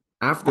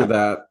after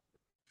that,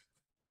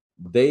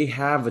 they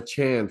have a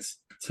chance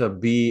to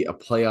be a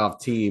playoff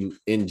team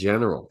in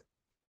general.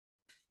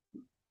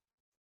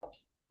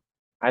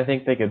 I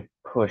think they could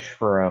push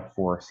for a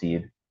 4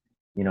 seed.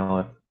 You know,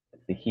 if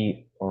the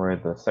Heat or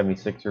the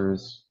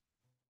 76ers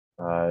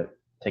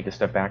take a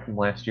step back from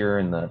last year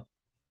and the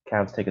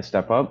Cavs take a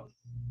step up,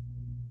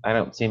 I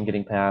don't see them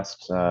getting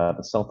past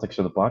the Celtics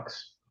or the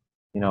Bucks.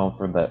 You know,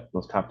 for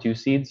those top 2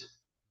 seeds.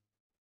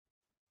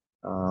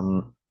 I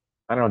don't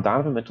know.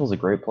 Donovan Mitchell's a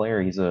great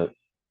player. He's a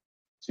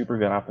super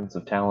good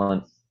offensive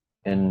talent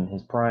in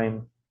his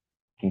prime.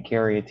 Can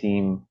carry a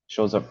team.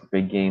 Shows up for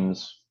big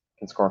games.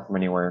 Can score from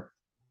anywhere.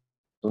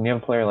 So when you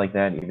have a player like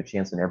that, you have a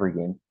chance in every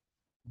game.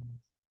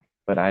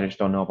 But I just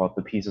don't know about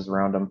the pieces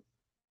around him.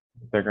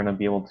 If they're going to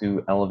be able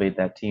to elevate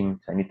that team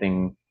to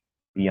anything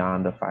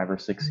beyond a 5 or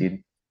 6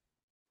 seed.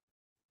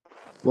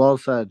 Well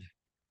said.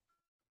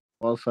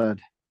 Well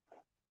said.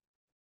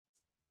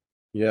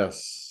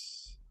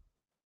 Yes.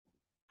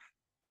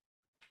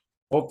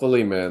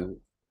 Hopefully, man.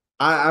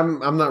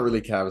 I'm not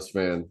really Cavs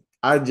fan.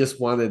 I just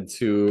wanted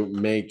to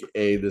make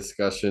a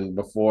discussion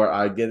before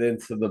I get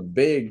into the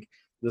big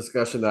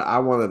discussion that I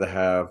wanted to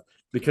have,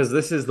 because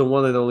this is the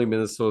one and only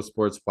Minnesota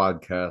Sports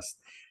Podcast.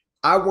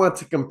 I want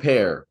to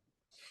compare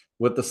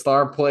with the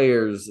star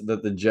players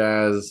that the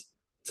Jazz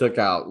took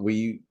out.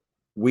 We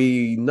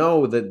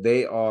know that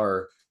they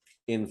are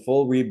in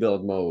full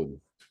rebuild mode.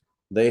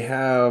 They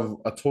have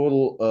a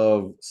total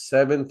of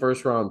 7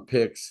 first round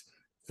picks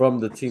from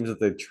the teams that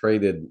they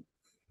traded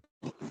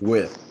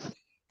with.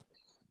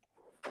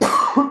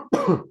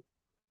 I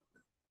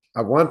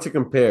want to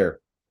compare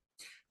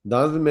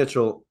Donovan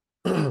Mitchell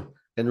and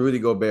Rudy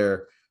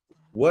Gobert,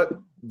 what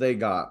they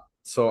got.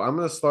 So I'm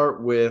going to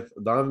start with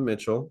Donovan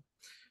Mitchell.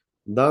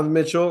 Donovan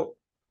Mitchell,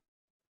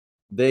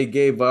 they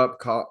gave up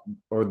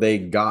or they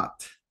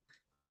got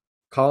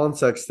Colin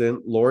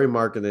Sexton, Laurie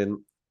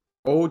Markkinen,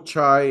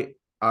 Ochai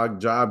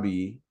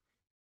Agbaji,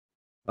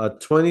 a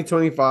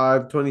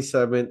 2025,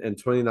 27, and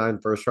 29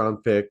 first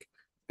round pick,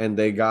 and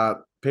they got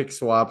pick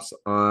swaps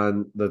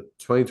on the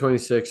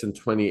 2026 and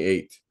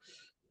 28.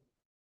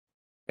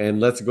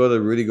 And let's go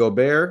to Rudy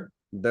Gobert.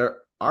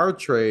 Our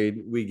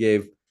trade, we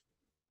gave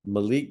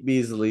Malik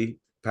Beasley,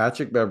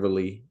 Patrick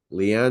Beverly,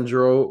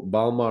 Leandro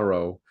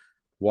Balmaro,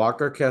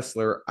 Walker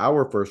Kessler,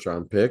 our first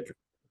round pick,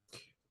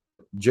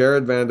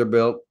 Jared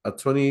Vanderbilt, a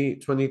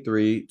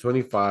 2023,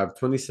 25,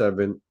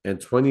 27,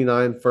 and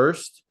 29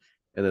 first,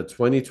 and a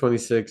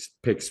 2026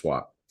 pick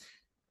swap.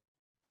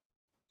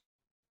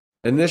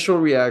 Initial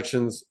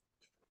reactions.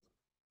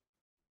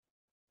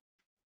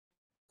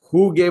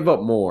 Who gave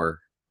up more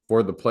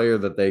for the player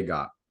that they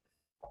got?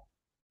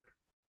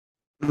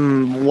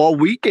 Well,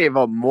 we gave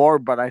up more,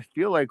 but I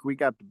feel like we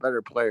got the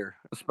better player,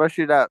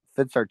 especially that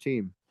fits our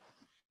team.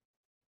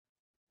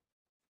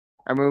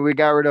 I mean, we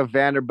got rid of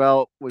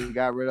Vanderbilt, we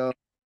got rid of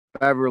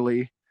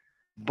Beverly,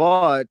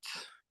 but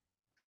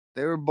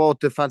they were both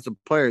defensive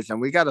players, and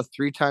we got a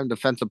 3-time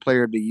defensive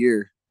player of the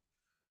year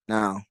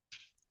now.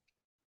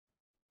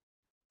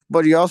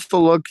 But you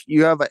also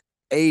you have an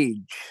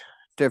age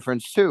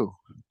difference too.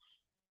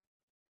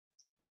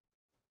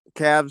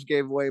 Cavs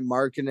gave away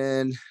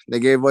Markkinen. They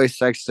gave away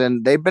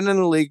Sexton. They've been in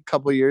the league a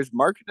couple of years.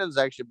 Markkinen's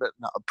actually been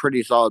a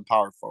pretty solid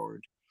power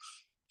forward,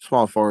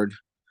 small forward.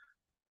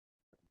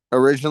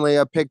 Originally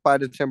a pick by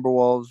the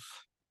Timberwolves.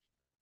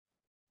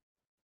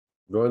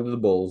 Going to the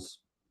Bulls.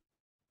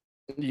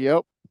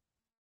 Yep.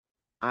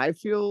 I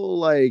feel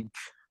like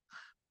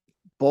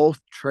both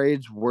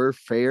trades were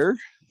fair.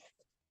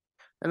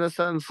 In a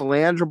sense,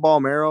 Leandro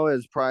Balmero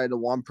is probably the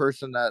one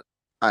person that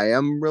I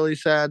am really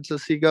sad to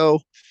see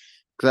go,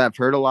 because I've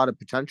heard a lot of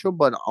potential,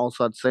 but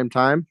also at the same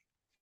time,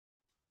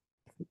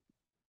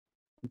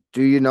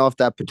 do you know if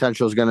that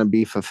potential is going to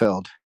be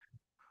fulfilled?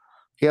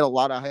 He had a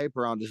lot of hype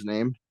around his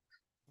name,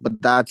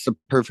 but that's the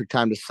perfect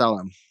time to sell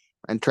him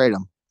and trade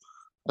him,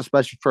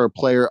 especially for a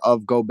player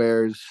of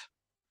Gobert's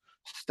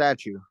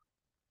stature.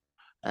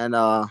 And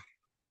I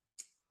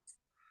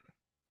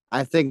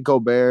think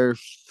Gobert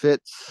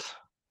fits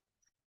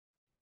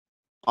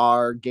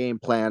our game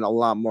plan a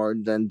lot more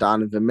than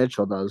Donovan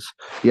Mitchell does.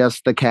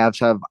 Yes, the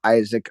Cavs have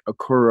Isaac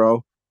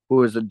Okoro,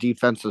 who is a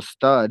defensive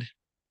stud,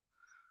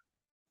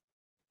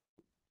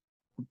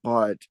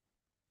 but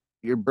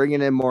you're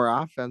bringing in more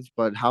offense.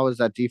 But how is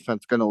that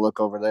defense going to look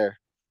over there?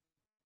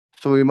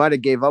 So we might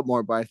have gave up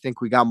more, but I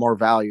think we got more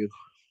value.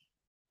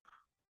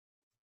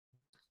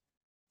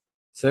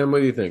 Sam, what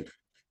do you think?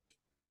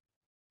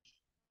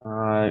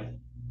 I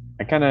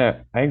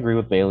agree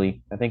with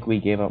Bailey. I think we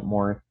gave up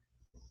more,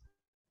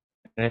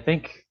 and I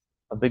think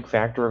a big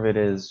factor of it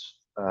is,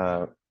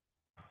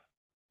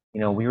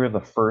 we were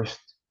the first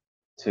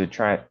to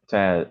try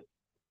to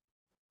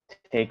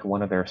take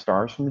one of their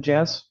stars from the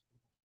Jazz.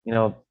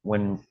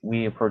 When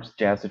we approached the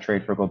Jazz to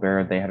trade for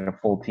Gobert, they had a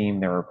full team.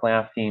 They were a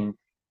playoff team,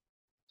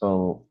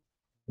 so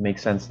it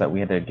makes sense that we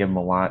had to give them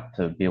a lot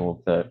to be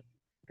able to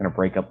kind of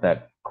break up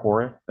that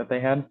core that they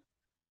had.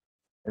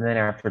 And then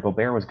after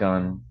Gobert was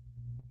gone,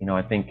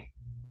 I think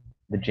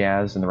the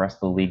Jazz and the rest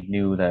of the league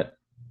knew that,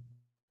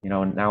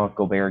 now with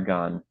Gobert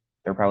gone,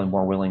 they're probably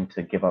more willing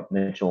to give up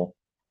Mitchell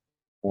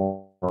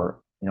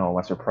for, a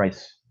lesser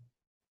price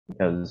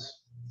because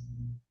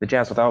the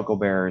Jazz without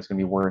Gobert is going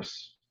to be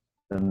worse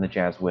than the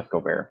Jazz with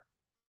Gobert.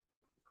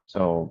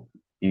 So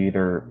you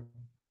either,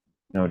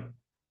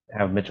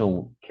 have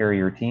Mitchell carry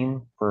your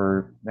team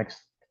for next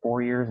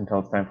 4 years until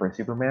it's time for a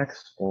supermax,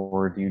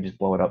 or do you just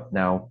blow it up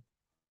now,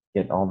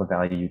 get all the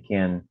value you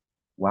can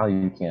while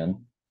you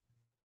can,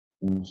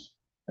 and just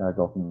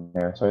go from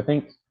there? So I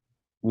think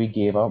we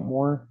gave up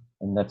more,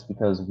 and that's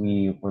because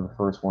we were the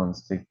first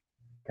ones to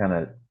kind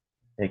of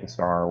take a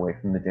star away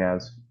from the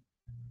Jazz.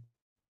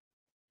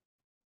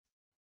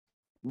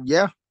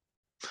 Yeah.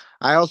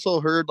 I also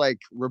heard like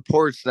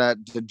reports that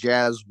the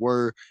Jazz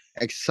were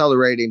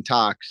accelerating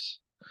talks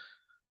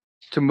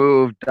to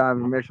move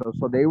Donovan Mitchell.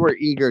 So they were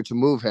eager to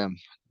move him.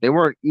 They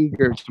weren't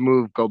eager to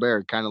move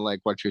Gobert, kind of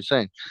like what you're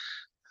saying.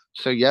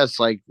 So yes,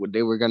 like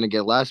they were going to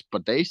get less,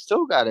 but they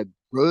still got a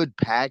good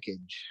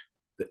package.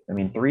 I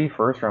mean, 3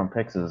 first-round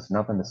picks is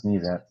nothing to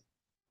sneeze at.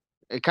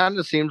 It kind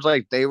of seems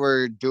like they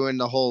were doing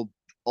the whole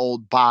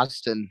old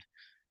Boston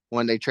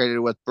when they traded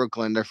with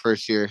Brooklyn their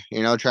first year,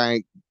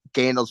 trying to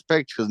gain those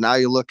picks. Because now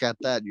you look at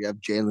that, you have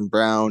Jaylen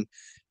Brown,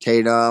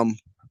 Tatum.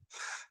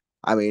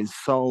 I mean,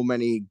 so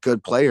many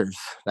good players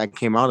that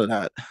came out of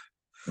that.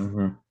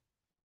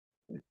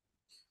 Mm-hmm.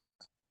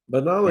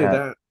 But not only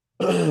Yeah.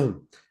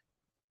 that,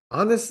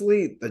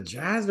 honestly, the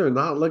Jazz are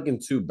not looking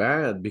too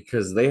bad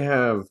because they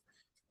have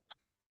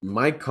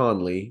Mike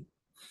Conley,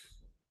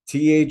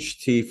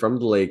 THT from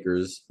the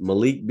Lakers,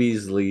 Malik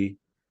Beasley,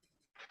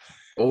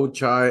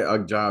 Ochai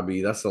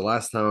Agjabi. That's the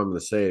last time I'm going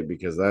to say it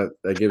because that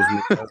gives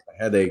me a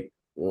headache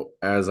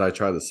as I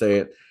try to say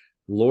it.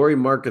 Laurie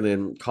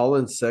Markkinen,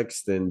 Colin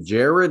Sexton,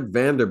 Jared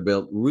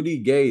Vanderbilt, Rudy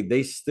Gay.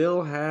 They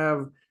still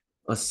have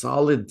a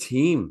solid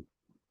team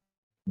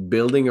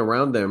building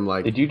around them.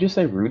 Like, Did you just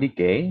say Rudy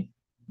Gay?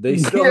 they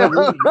still have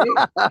Rudy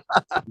Gay.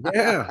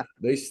 Yeah,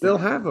 they still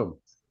have him.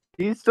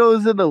 He still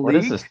is in the What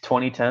is league. this,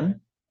 2010?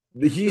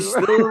 He's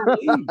still in the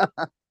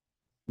league.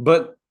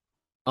 But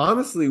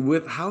honestly,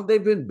 with how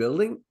they've been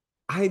building,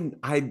 I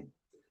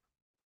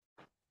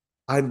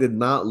did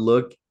not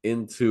look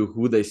into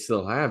who they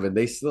still have, and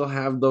they still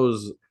have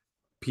those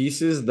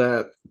pieces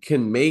that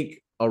can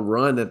make a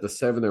run at the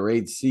 7 or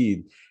 8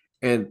 seed.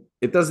 And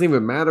it doesn't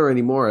even matter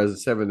anymore as a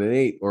 7 and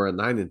 8 or a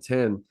 9 and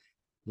 10.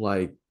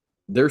 Like,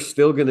 they're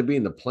still going to be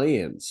in the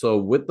play-in. So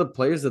with the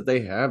players that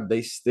they have,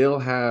 they still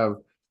have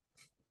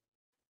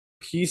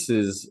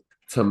pieces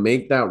to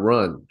make that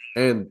run.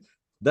 And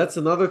that's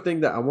another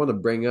thing that I want to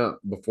bring up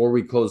before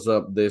we close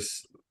up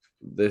this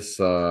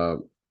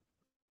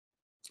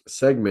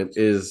segment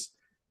is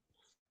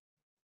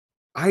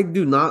I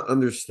do not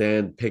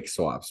understand pick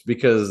swaps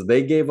because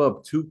they gave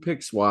up 2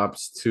 pick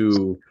swaps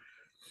to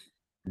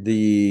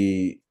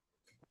the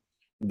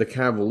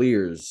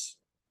Cavaliers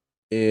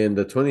in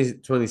the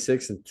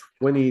 2026 and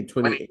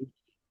 2028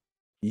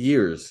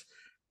 years,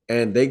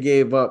 and they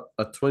gave up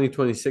a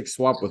 2026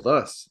 swap with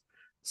us.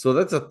 So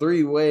that's a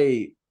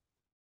 3-way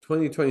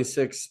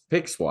 2026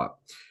 pick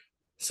swap.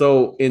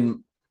 So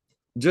in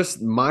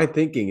just my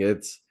thinking,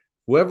 it's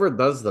whoever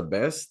does the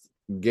best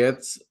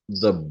gets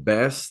the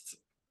best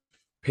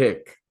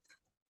pick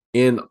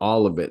in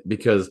all of it.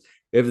 Because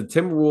if the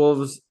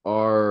Timberwolves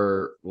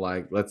are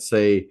like, let's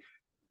say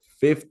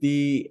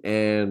 50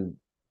 and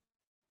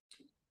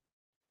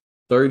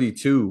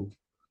 32,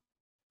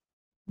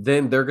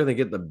 then they're going to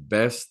get the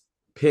best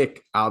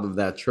pick out of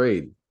that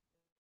trade.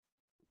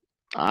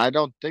 I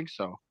don't think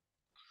so.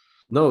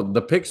 No,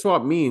 the pick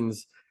swap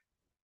means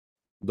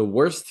the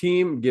worst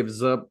team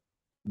gives up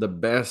the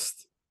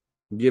best,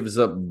 gives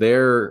up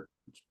their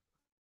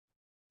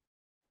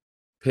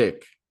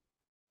pick,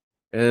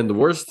 and the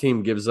worst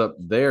team gives up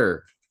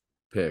their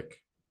pick.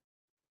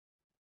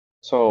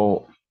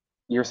 So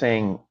you're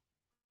saying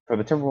for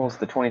the Timberwolves,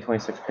 the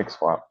 2026 pick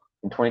swap.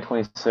 In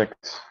 2026,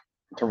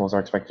 the Timberwolves are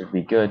expected to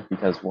be good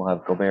because we'll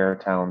have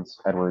Gobert, Towns,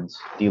 Edwards,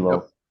 D'Lo,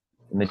 Yep.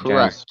 and the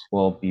Correct. Jazz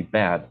will be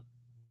bad,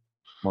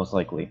 most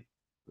likely.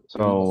 Most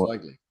So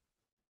likely.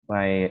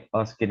 by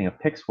us getting a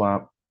pick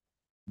swap,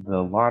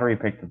 the lottery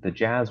pick that the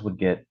Jazz would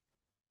get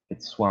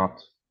gets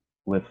swapped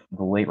with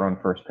the late round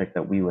first pick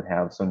that we would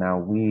have. So now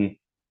we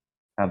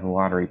have the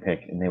lottery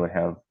pick and they would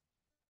have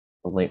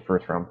the late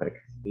first round pick.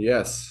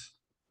 Yes.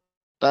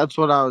 That's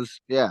what I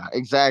was. Yeah,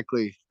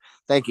 exactly.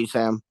 Thank you,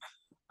 Sam.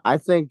 I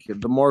think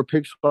the more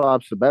pick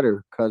swaps, the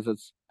better, because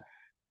it's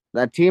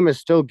that team is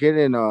still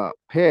getting a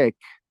pick,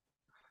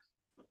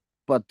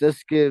 but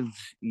this gives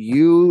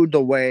you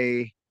the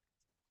way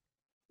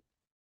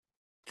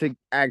to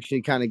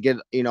actually kind of get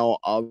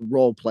a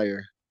role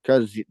player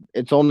because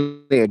it's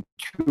only a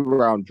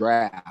 2-round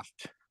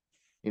draft.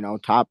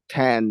 Top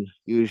 10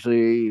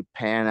 usually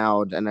pan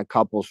out and a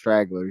couple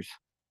stragglers.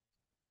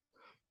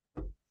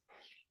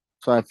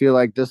 So I feel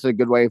like this is a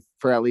good way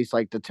for at least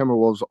like the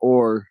Timberwolves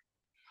or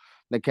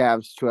the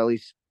Cavs to at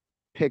least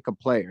pick a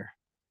player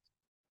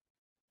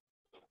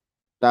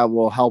that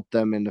will help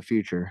them in the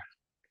future.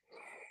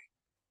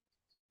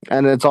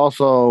 And it's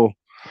also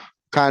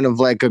kind of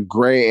like a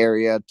gray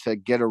area to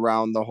get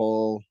around the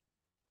whole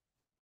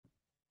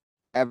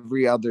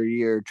every other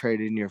year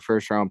trading your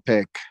first round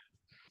pick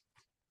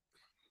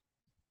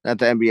that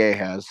the NBA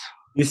has.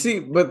 You see,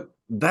 but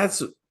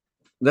that's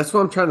what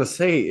I'm trying to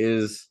say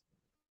is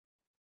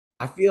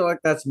I feel like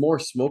that's more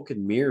smoke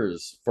and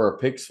mirrors for a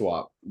pick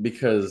swap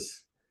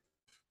because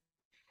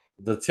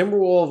the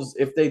Timberwolves,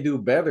 if they do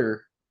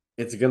better,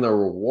 it's gonna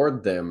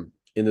reward them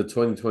in the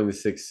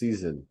 2026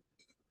 season.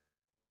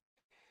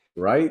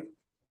 Right?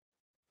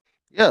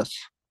 Yes.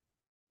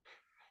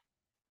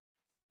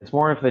 It's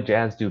more if the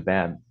Jazz do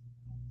bad.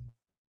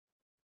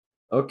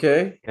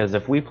 Okay. Because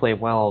if we play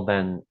well,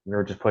 then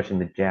we're just pushing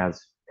the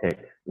Jazz pick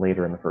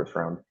later in the first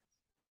round.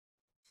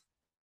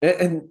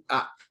 And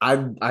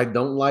I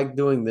don't like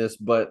doing this,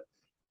 but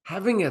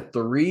having a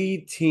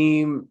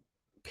 3-team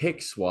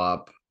pick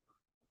swap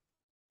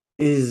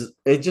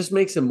it just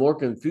makes it more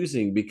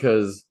confusing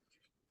because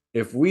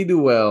if we do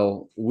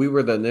well, we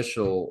were the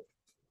initial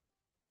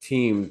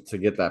team to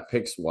get that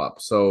pick swap.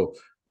 So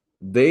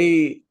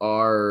they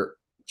are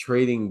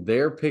trading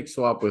their pick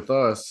swap with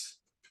us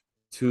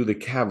to the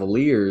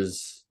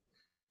Cavaliers.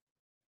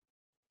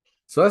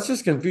 So that's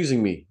just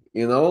confusing me,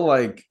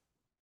 like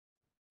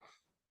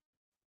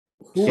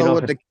Do you So know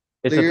would if the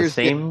is it the Cavaliers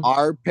get same?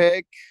 our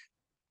pick?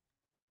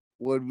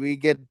 Would we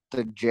get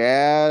the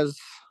Jazz?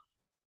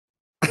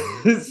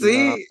 No,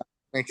 See,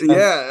 makes sense.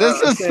 yeah,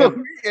 This is so.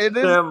 Sam, It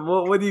is. Sam,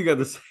 what do you got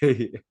to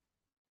say?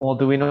 Well,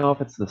 do we know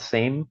if it's the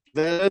same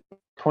The,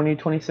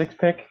 2026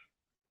 pick?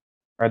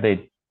 Are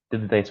they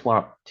did they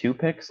swap two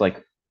picks,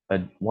 like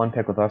one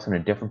pick with us and a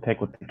different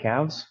pick with the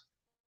Cavs?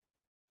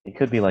 It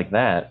could be like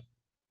that.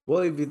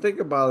 Well, if you think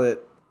about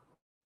it,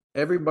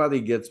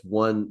 everybody gets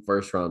one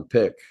first round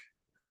pick.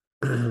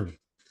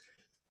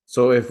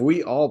 So if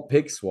we all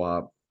pick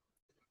swap,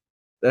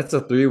 that's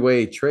a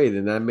 3-way trade,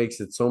 and that makes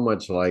it so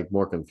much like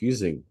more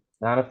confusing.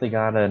 Not if they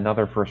got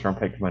another first round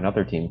pick from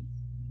another team.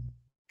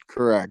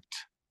 correct.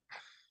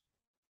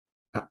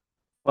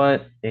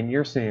 But in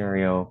your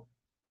scenario,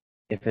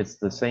 if it's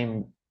the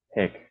same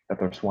pick that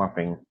they're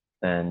swapping,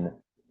 then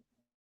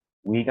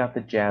we got the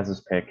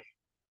Jazz's pick,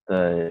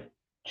 the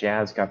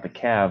Jazz got the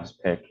Cavs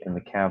pick, and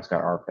the Cavs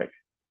got our pick.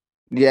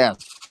 Yes,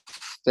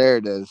 there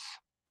it is.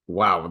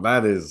 Wow,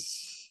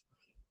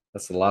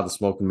 that's a lot of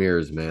smoke and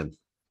mirrors, man.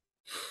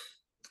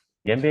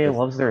 The NBA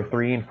loves their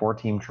 3 and 4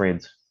 team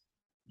trades.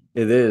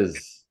 It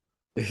is.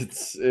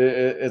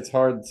 It's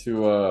hard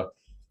to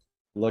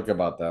look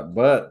about that,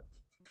 but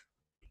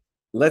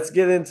let's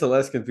get into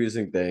less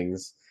confusing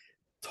things.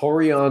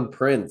 Torian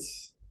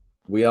Prince,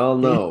 we all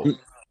know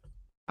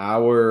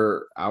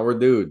our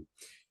dude.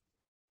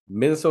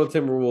 Minnesota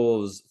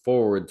Timberwolves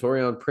forward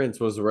Torian Prince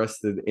was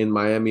arrested in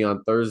Miami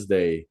on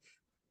Thursday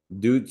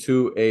due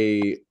to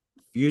a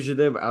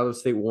fugitive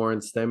out-of-state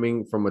warrant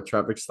stemming from a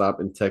traffic stop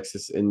in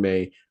Texas in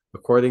May,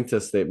 according to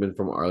a statement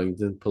from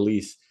Arlington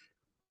police.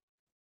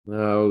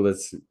 Now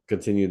let's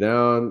continue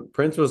down.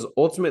 Prince was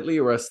ultimately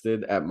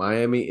arrested at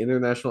Miami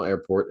International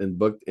Airport and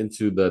booked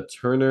into the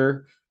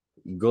Turner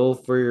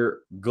Guilford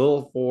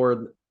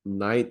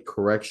Night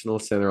Correctional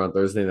Center on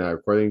Thursday night,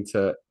 according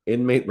to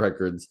inmate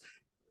records.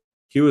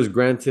 He was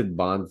granted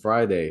bond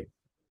Friday.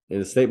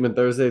 In a statement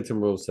Thursday,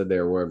 Timberwolves said they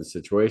are aware of the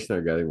situation.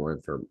 They're getting more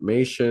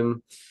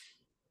information.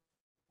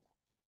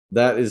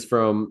 That is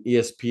from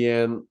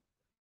ESPN.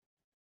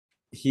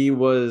 He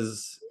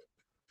was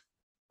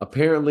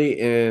apparently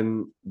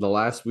in the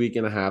last week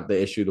and a half,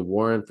 they issued a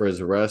warrant for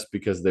his arrest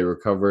because they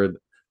recovered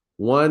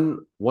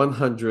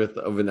 1/100th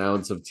of an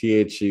ounce of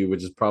THC,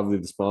 which is probably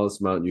the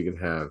smallest amount you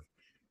can have.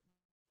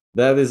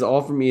 That is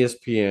all from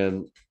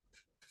ESPN.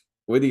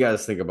 What do you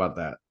guys think about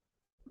that?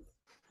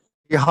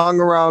 He hung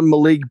around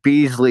Malik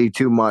Beasley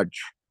too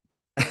much.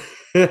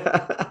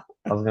 I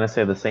was gonna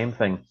say the same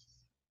thing.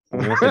 I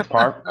was gonna say it's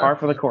par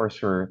for the course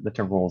for the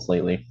Timberwolves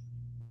lately.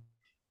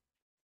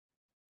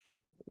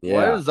 What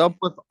Yeah. is up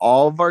with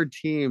all of our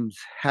teams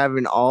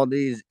having all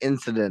these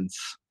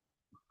incidents?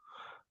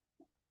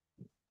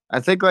 I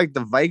think like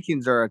the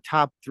Vikings are a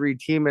top 3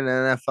 team in the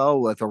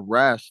NFL with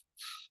arrests.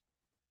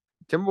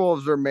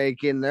 Timberwolves are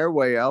making their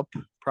way up,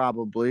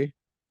 probably.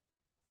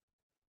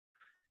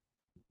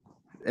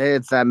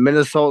 It's that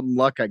Minnesotan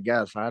luck, I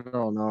guess. I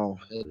don't know.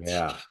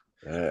 Yeah.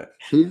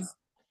 He's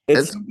It's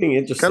it's something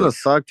interesting. gonna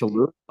suck to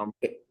lose him.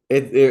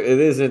 It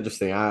is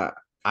interesting.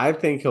 I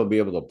think he'll be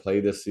able to play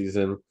this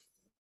season.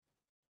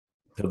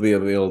 He'll be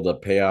able to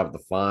pay off the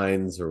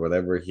fines or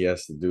whatever he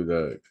has to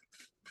do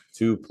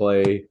to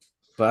play.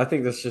 But I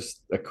think that's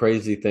just a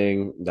crazy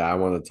thing that I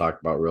want to talk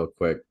about real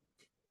quick.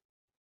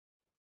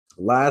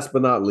 Last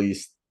but not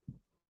least,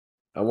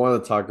 I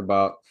want to talk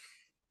about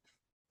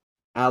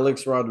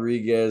Alex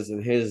Rodriguez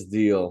and his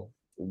deal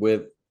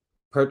with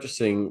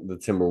purchasing the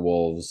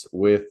Timberwolves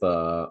with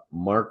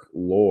Mark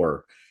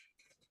Lore.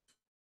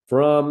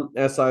 From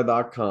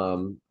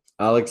SI.com,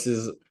 Alex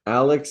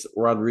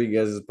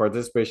Rodriguez's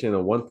participation in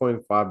a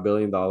 $1.5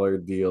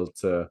 billion deal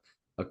to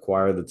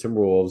acquire the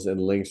Timberwolves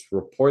and Lynx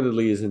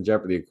reportedly is in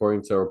jeopardy,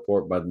 according to a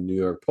report by the New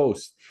York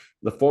Post.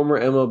 The former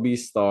MLB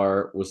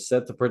star was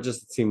set to purchase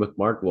the team with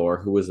Mark Lore,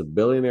 who is a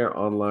billionaire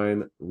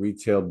online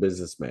retail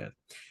businessman.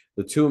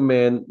 The two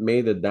men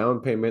made a down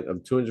payment of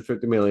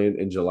 $250 million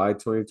in July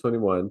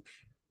 2021.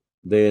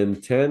 They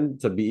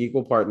intend to be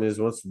equal partners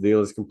once the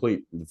deal is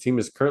complete. The team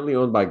is currently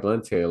owned by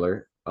Glenn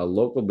Taylor, a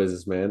local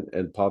businessman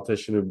and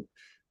politician who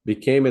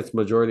became its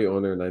majority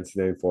owner in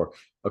 1994.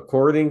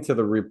 According to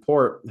the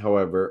report,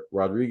 however,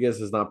 Rodriguez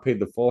has not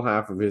paid the full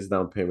half of his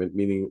down payment,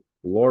 meaning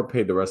Lore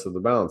paid the rest of the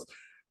balance.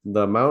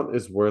 The amount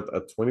is worth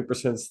a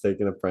 20% stake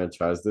in the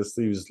franchise. This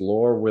leaves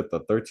Lore with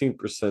a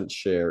 13%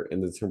 share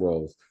in the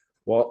Timberwolves.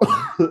 While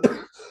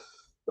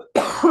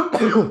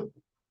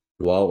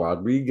while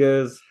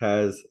Rodriguez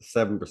has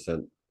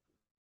 7%.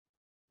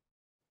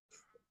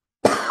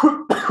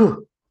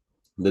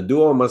 The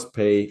duo must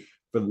pay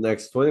for the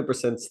next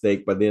 20%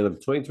 stake by the end of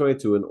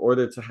 2022 in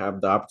order to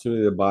have the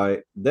opportunity to buy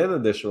then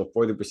additional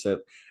 40%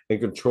 and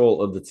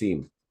control of the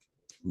team.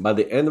 By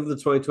the end of the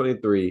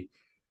 2023,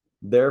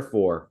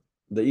 therefore,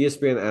 the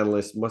ESPN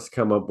analyst must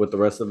come up with the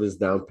rest of his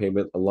down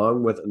payment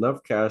along with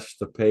enough cash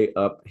to pay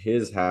up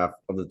his half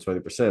of the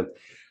 20%.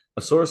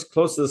 A source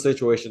close to the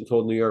situation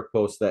told New York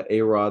Post that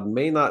A-Rod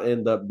may not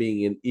end up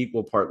being an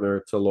equal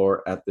partner to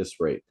Lore at this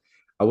rate.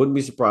 I wouldn't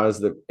be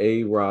surprised if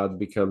A-Rod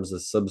becomes a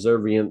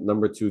subservient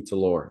number two to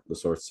Lore, the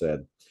source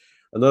said.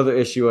 Another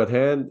issue at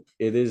hand,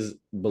 it is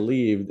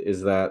believed,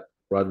 is that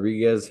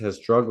Rodriguez has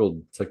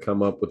struggled to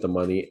come up with the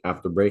money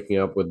after breaking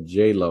up with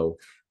J-Lo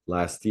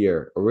last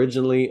year.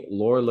 Originally,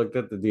 Lore looked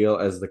at the deal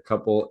as the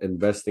couple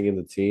investing in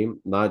the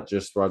team, not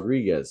just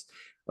Rodriguez.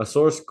 A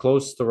source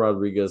close to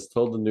Rodriguez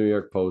told the New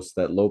York Post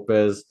that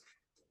Lopez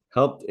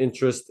helped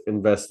interest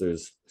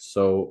investors,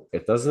 so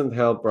it doesn't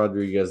help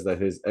Rodriguez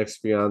that his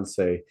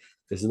ex-fiance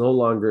is no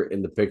longer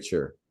in the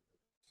picture.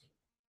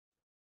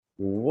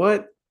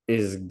 What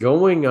is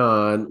going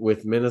on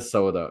with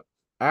Minnesota?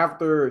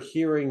 After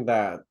hearing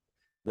that,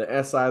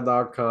 the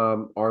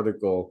SI.com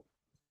article,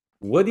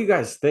 what do you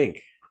guys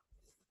think?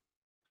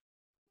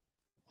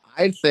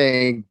 I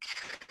think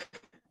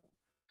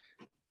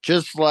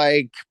just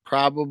like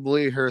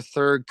probably her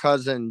third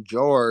cousin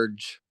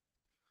George,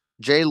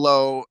 J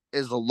Lo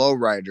is a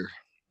lowrider.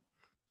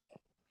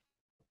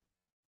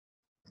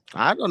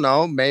 I don't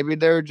know. Maybe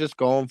they're just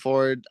going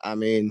for it. I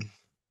mean,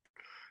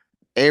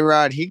 A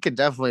Rod, he could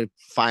definitely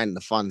find the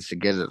funds to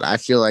get it. I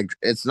feel like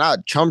it's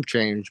not chump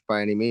change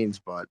by any means,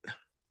 but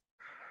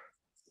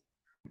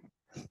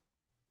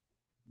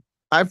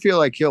I feel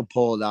like he'll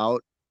pull it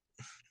out.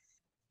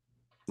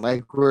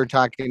 Like we were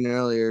talking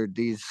earlier,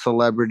 these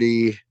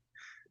celebrity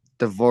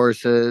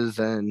divorces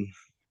and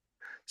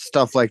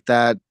stuff like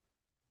that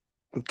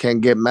can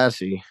get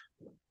messy.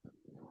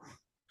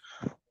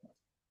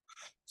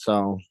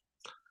 So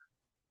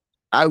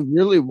I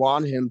really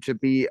want him to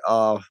be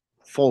a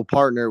full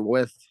partner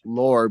with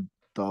Lord,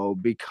 though,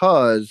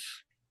 because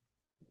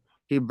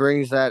he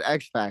brings that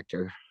X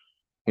factor.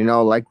 You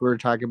know, like we were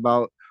talking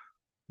about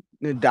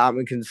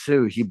Dominican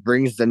Sue, he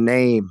brings the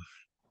name,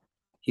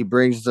 he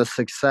brings the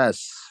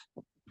success.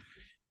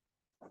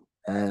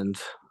 And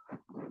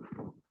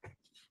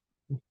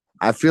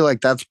I feel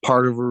like that's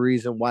part of the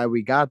reason why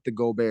we got the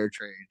Gobert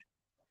trade.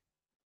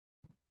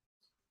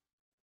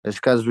 It's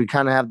because we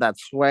kind of have that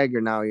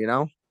swagger now, you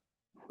know?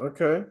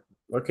 Okay.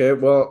 Okay.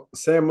 Well,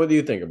 Sam, what do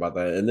you think about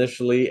that?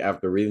 Initially,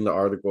 after reading the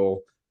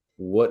article,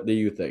 what do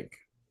you think?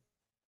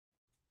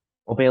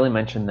 Well, Bailey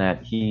mentioned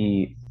that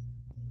he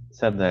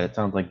said that it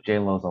sounds like J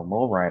Lo's a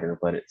low rider,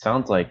 but it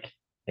sounds like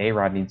A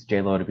Rod needs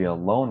J Lo to be a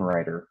lone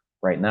rider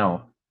right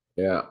now.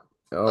 Yeah.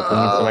 Bring in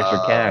some extra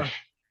Uh, cash.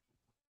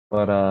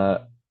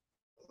 But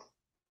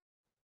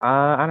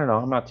I don't know.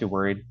 I'm not too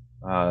worried.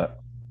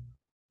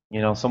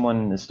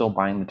 Someone is still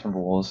buying the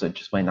Timberwolves. It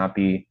just might not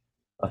be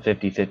a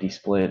 50-50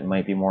 split. It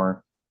might be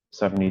more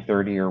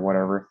 70-30 or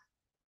whatever.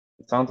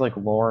 It sounds like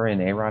Laura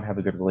and A-Rod have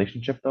a good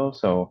relationship though,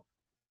 so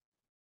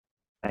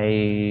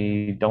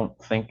I don't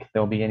think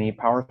there'll be any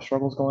power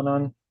struggles going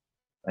on.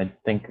 I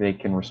think they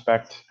can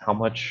respect how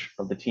much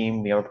of the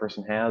team the other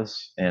person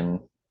has, and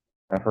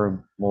I've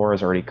heard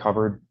Laura's already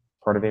covered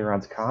part of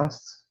A-Rod's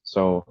costs,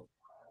 so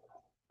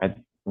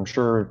I'm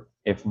sure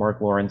if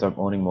Mark Laura ends up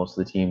owning most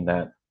of the team,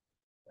 that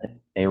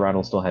A-Rod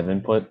will still have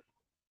input.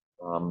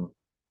 Um,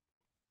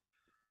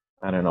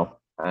 I don't know.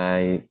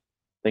 I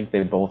think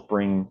they both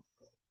bring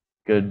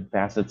good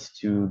facets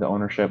to the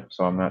ownership,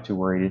 so I'm not too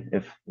worried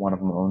if one of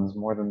them owns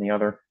more than the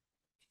other.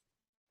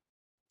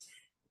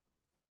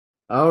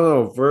 I don't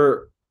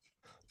know.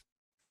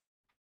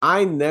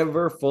 I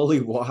never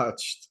fully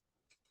watched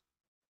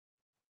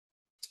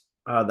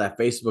that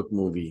Facebook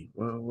movie.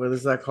 What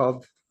is that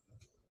called?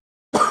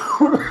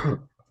 The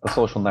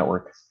Social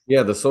Network.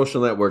 Yeah, The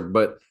Social Network.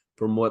 But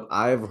from what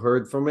I've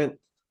heard from it,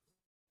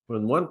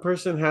 when one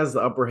person has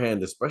the upper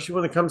hand, especially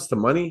when it comes to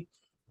money,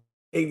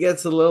 it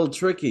gets a little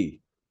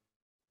tricky.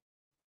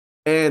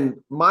 And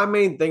my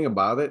main thing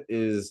about it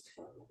is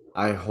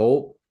I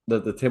hope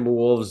that the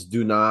Timberwolves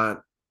do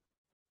not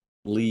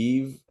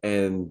leave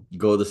and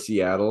go to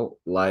Seattle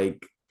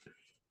like,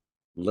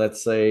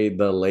 let's say,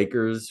 the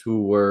Lakers,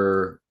 who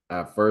were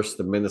at first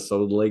the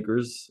Minnesota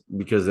Lakers,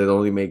 because it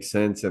only makes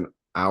sense in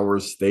our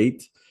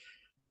state.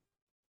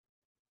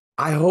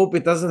 I hope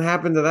it doesn't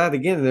happen to that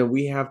again, and then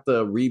we have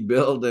to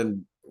rebuild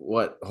and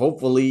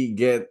hopefully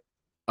get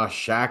a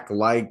Shaq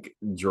like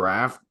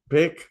draft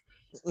pick,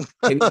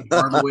 Penny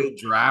Hardaway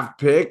draft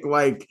pick.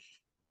 Like,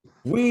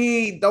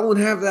 we don't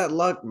have that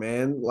luck,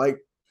 man. Like,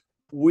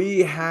 we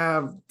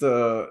have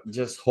to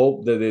just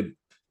hope that it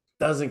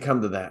doesn't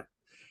come to that.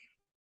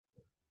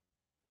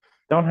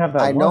 Don't have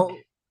that I luck. know.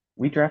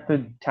 We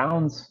drafted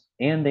Towns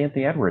and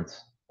Anthony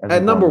Edwards as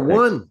At number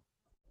important picks. one,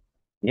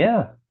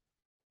 Yeah,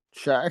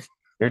 Shaq.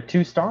 they're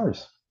 2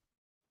 stars.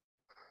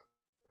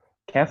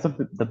 Cat's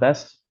the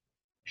best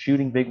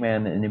shooting big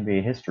man in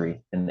NBA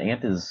history, and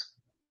Ant is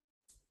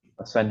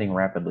ascending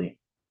rapidly.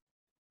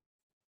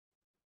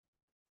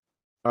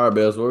 all right,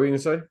 Bales, what were you gonna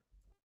say?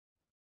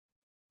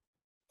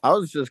 I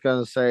was just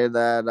gonna say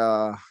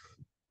that.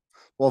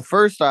 Well,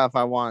 first off,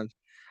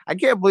 I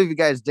can't believe you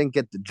guys didn't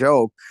get the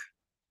joke.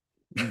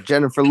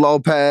 Jennifer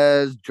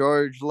Lopez,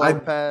 George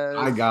Lopez.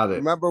 I got it.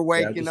 Remember Yeah, I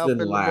waking just up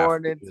didn't in the laugh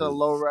morning to because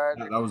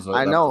Lowrider? that was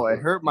I that know it was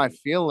hurt my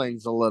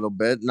feelings a little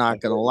bit. Not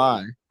gonna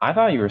lie. I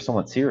thought you were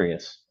somewhat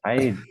serious.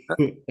 I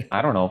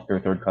don't know if they're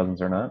third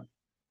cousins or not.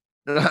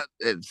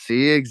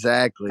 See,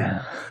 exactly.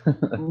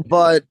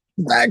 But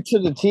back to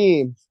the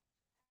team.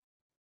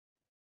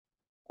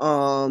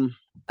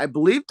 I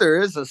believe there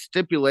is a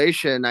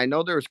stipulation. I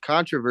know there was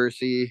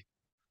controversy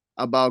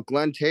about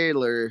Glenn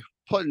Taylor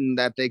putting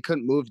that they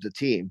couldn't move the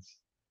team.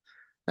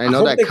 I know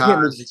hope that they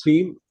can't move the caused.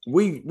 team.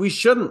 We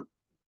shouldn't.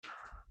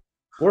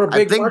 We're a I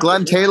big think market.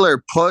 Glenn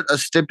Taylor put a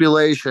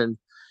stipulation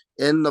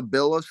in the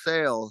bill of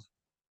sale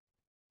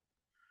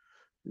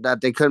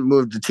that they couldn't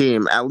move the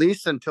team at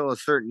least until a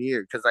certain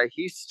year because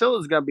he still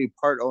is going to be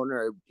part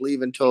owner, I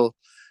believe, until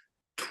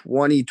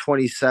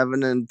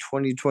 2027 and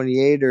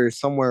 2028 or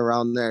somewhere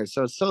around there.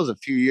 So it still is a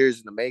few years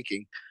in the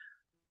making.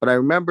 But I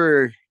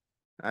remember,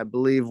 I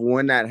believe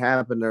when that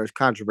happened, there was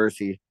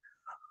controversy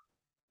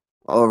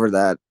over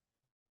that.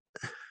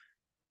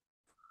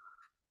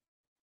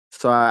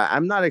 So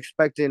I'm not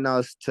expecting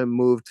us to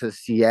move to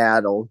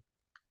Seattle.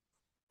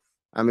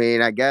 I mean,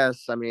 at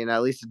least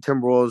the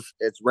Timberwolves,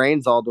 it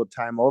rains all the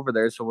time over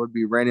there, so it would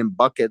be raining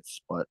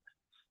buckets, but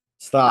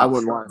Stop. I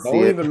wouldn't want to see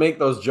Don't it. even make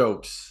those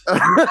jokes.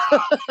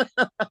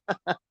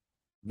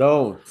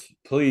 Don't.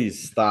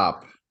 Please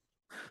stop.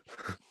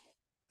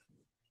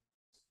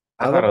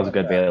 I thought it was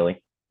good,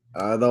 Bailey.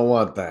 I don't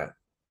want that.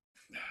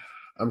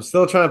 I'm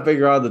still trying to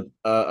figure out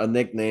a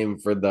nickname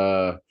for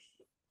the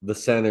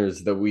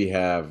centers that we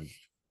have.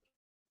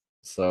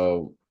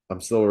 So I'm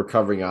still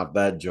recovering off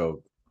that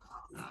joke.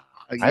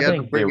 I have to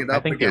think bring it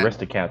up the again.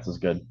 Aristocats is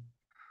good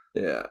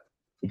Yeah.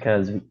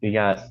 because we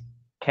got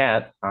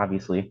Cat,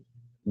 obviously,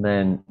 and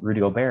then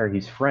Rudy Gobert,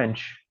 he's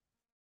French,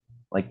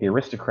 like the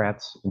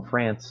aristocrats in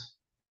France.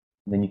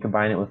 And then you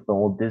combine it with the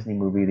old Disney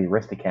movie, The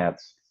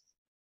Aristocats.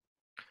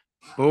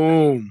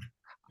 Boom.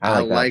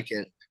 I like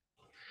that. it.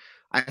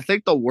 I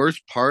think the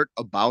worst part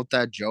about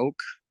that joke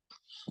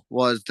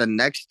was the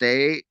next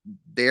day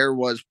there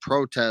was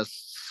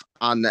protests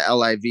on the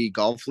LIV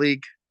Golf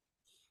League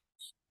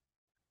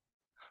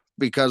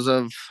because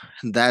of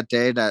that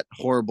day, that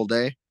horrible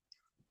day.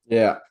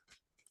 Yeah.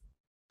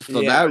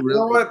 So that really you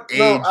know what?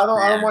 No, aged I don't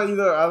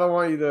bad.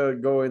 want you to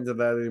go into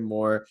that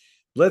anymore.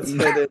 Let's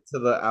head into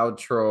the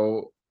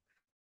outro.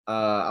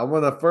 I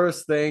want to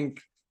first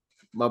thank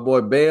my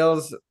boy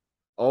Bales,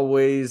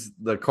 always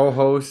the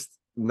co-host.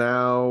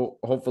 Now,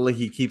 hopefully,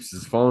 he keeps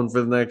his phone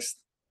for the next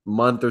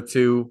month or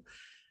two.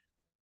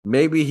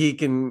 Maybe he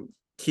can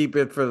keep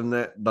it for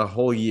the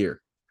whole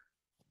year.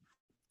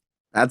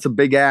 That's a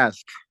big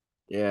ask.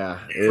 Yeah,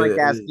 It's like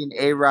asking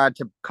A-Rod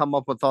to come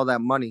up with all that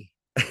money.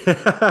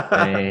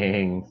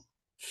 Dang.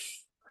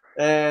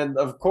 And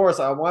of course,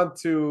 I want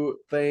to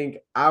thank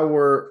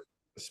our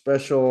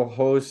special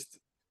host,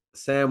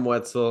 Sam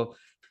Wetzel.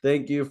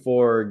 Thank you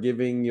for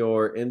giving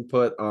your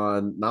input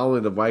on not only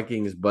the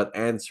Vikings, but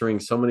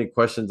answering so many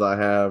questions I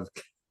have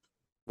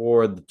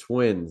for the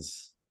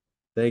Twins.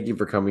 Thank you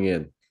for coming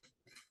in.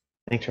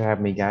 Thanks for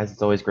having me, guys.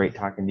 It's always great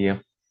talking to you.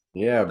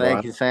 Yeah,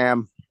 Thank you,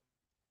 Sam.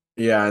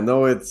 Yeah, I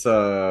know it's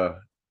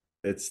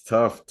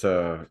tough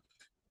to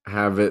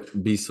have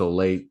it be so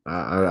late.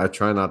 I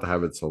try not to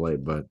have it so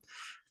late, but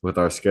with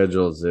our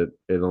schedules, it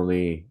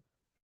only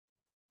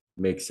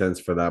makes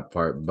sense for that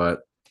part.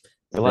 But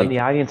You're letting the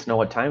audience know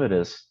what time it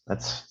is. I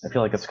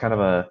feel like it's kind of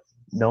a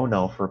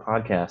no-no for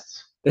podcasts.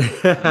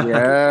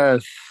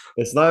 Yes.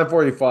 It's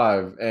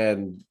 9:45,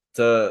 and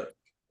to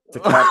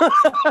cap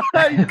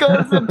He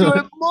goes into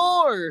it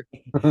more.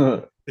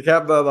 to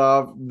cap that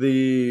off,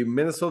 the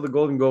Minnesota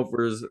Golden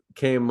Gophers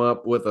came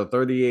up with a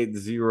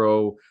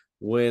 38-0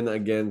 win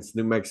against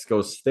New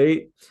Mexico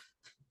State.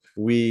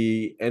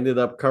 We ended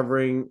up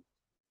covering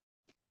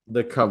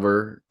the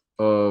cover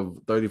of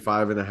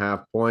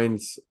 35.5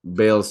 points.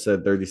 Bale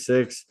said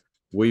 36.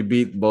 We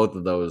beat both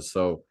of those.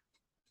 So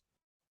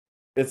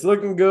it's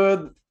looking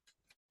good.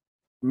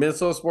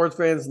 Minnesota sports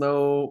fans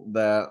know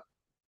that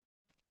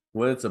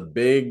when it's a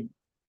big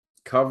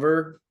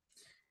cover,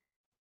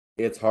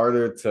 it's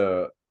harder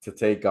to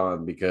take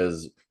on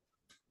because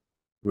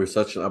we're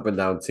such an up and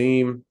down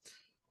team.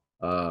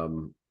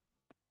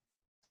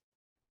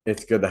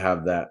 It's good to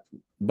have that.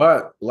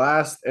 But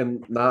last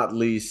and not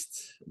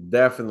least,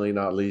 definitely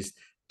not least,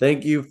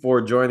 thank you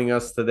for joining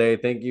us today.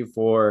 Thank you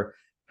for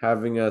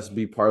having us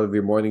be part of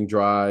your morning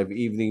drive,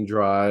 evening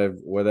drive,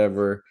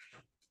 whatever.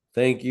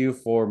 Thank you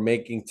for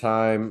making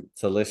time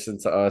to listen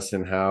to us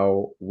and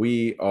how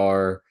we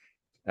are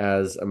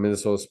as a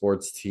Minnesota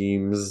sports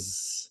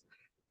teams.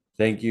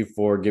 Thank you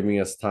for giving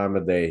us time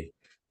of day.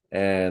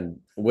 And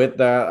with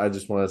that, I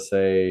just want to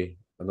say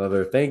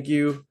another thank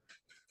you.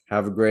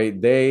 Have a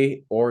great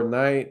day or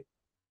night.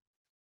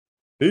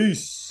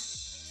 Peace.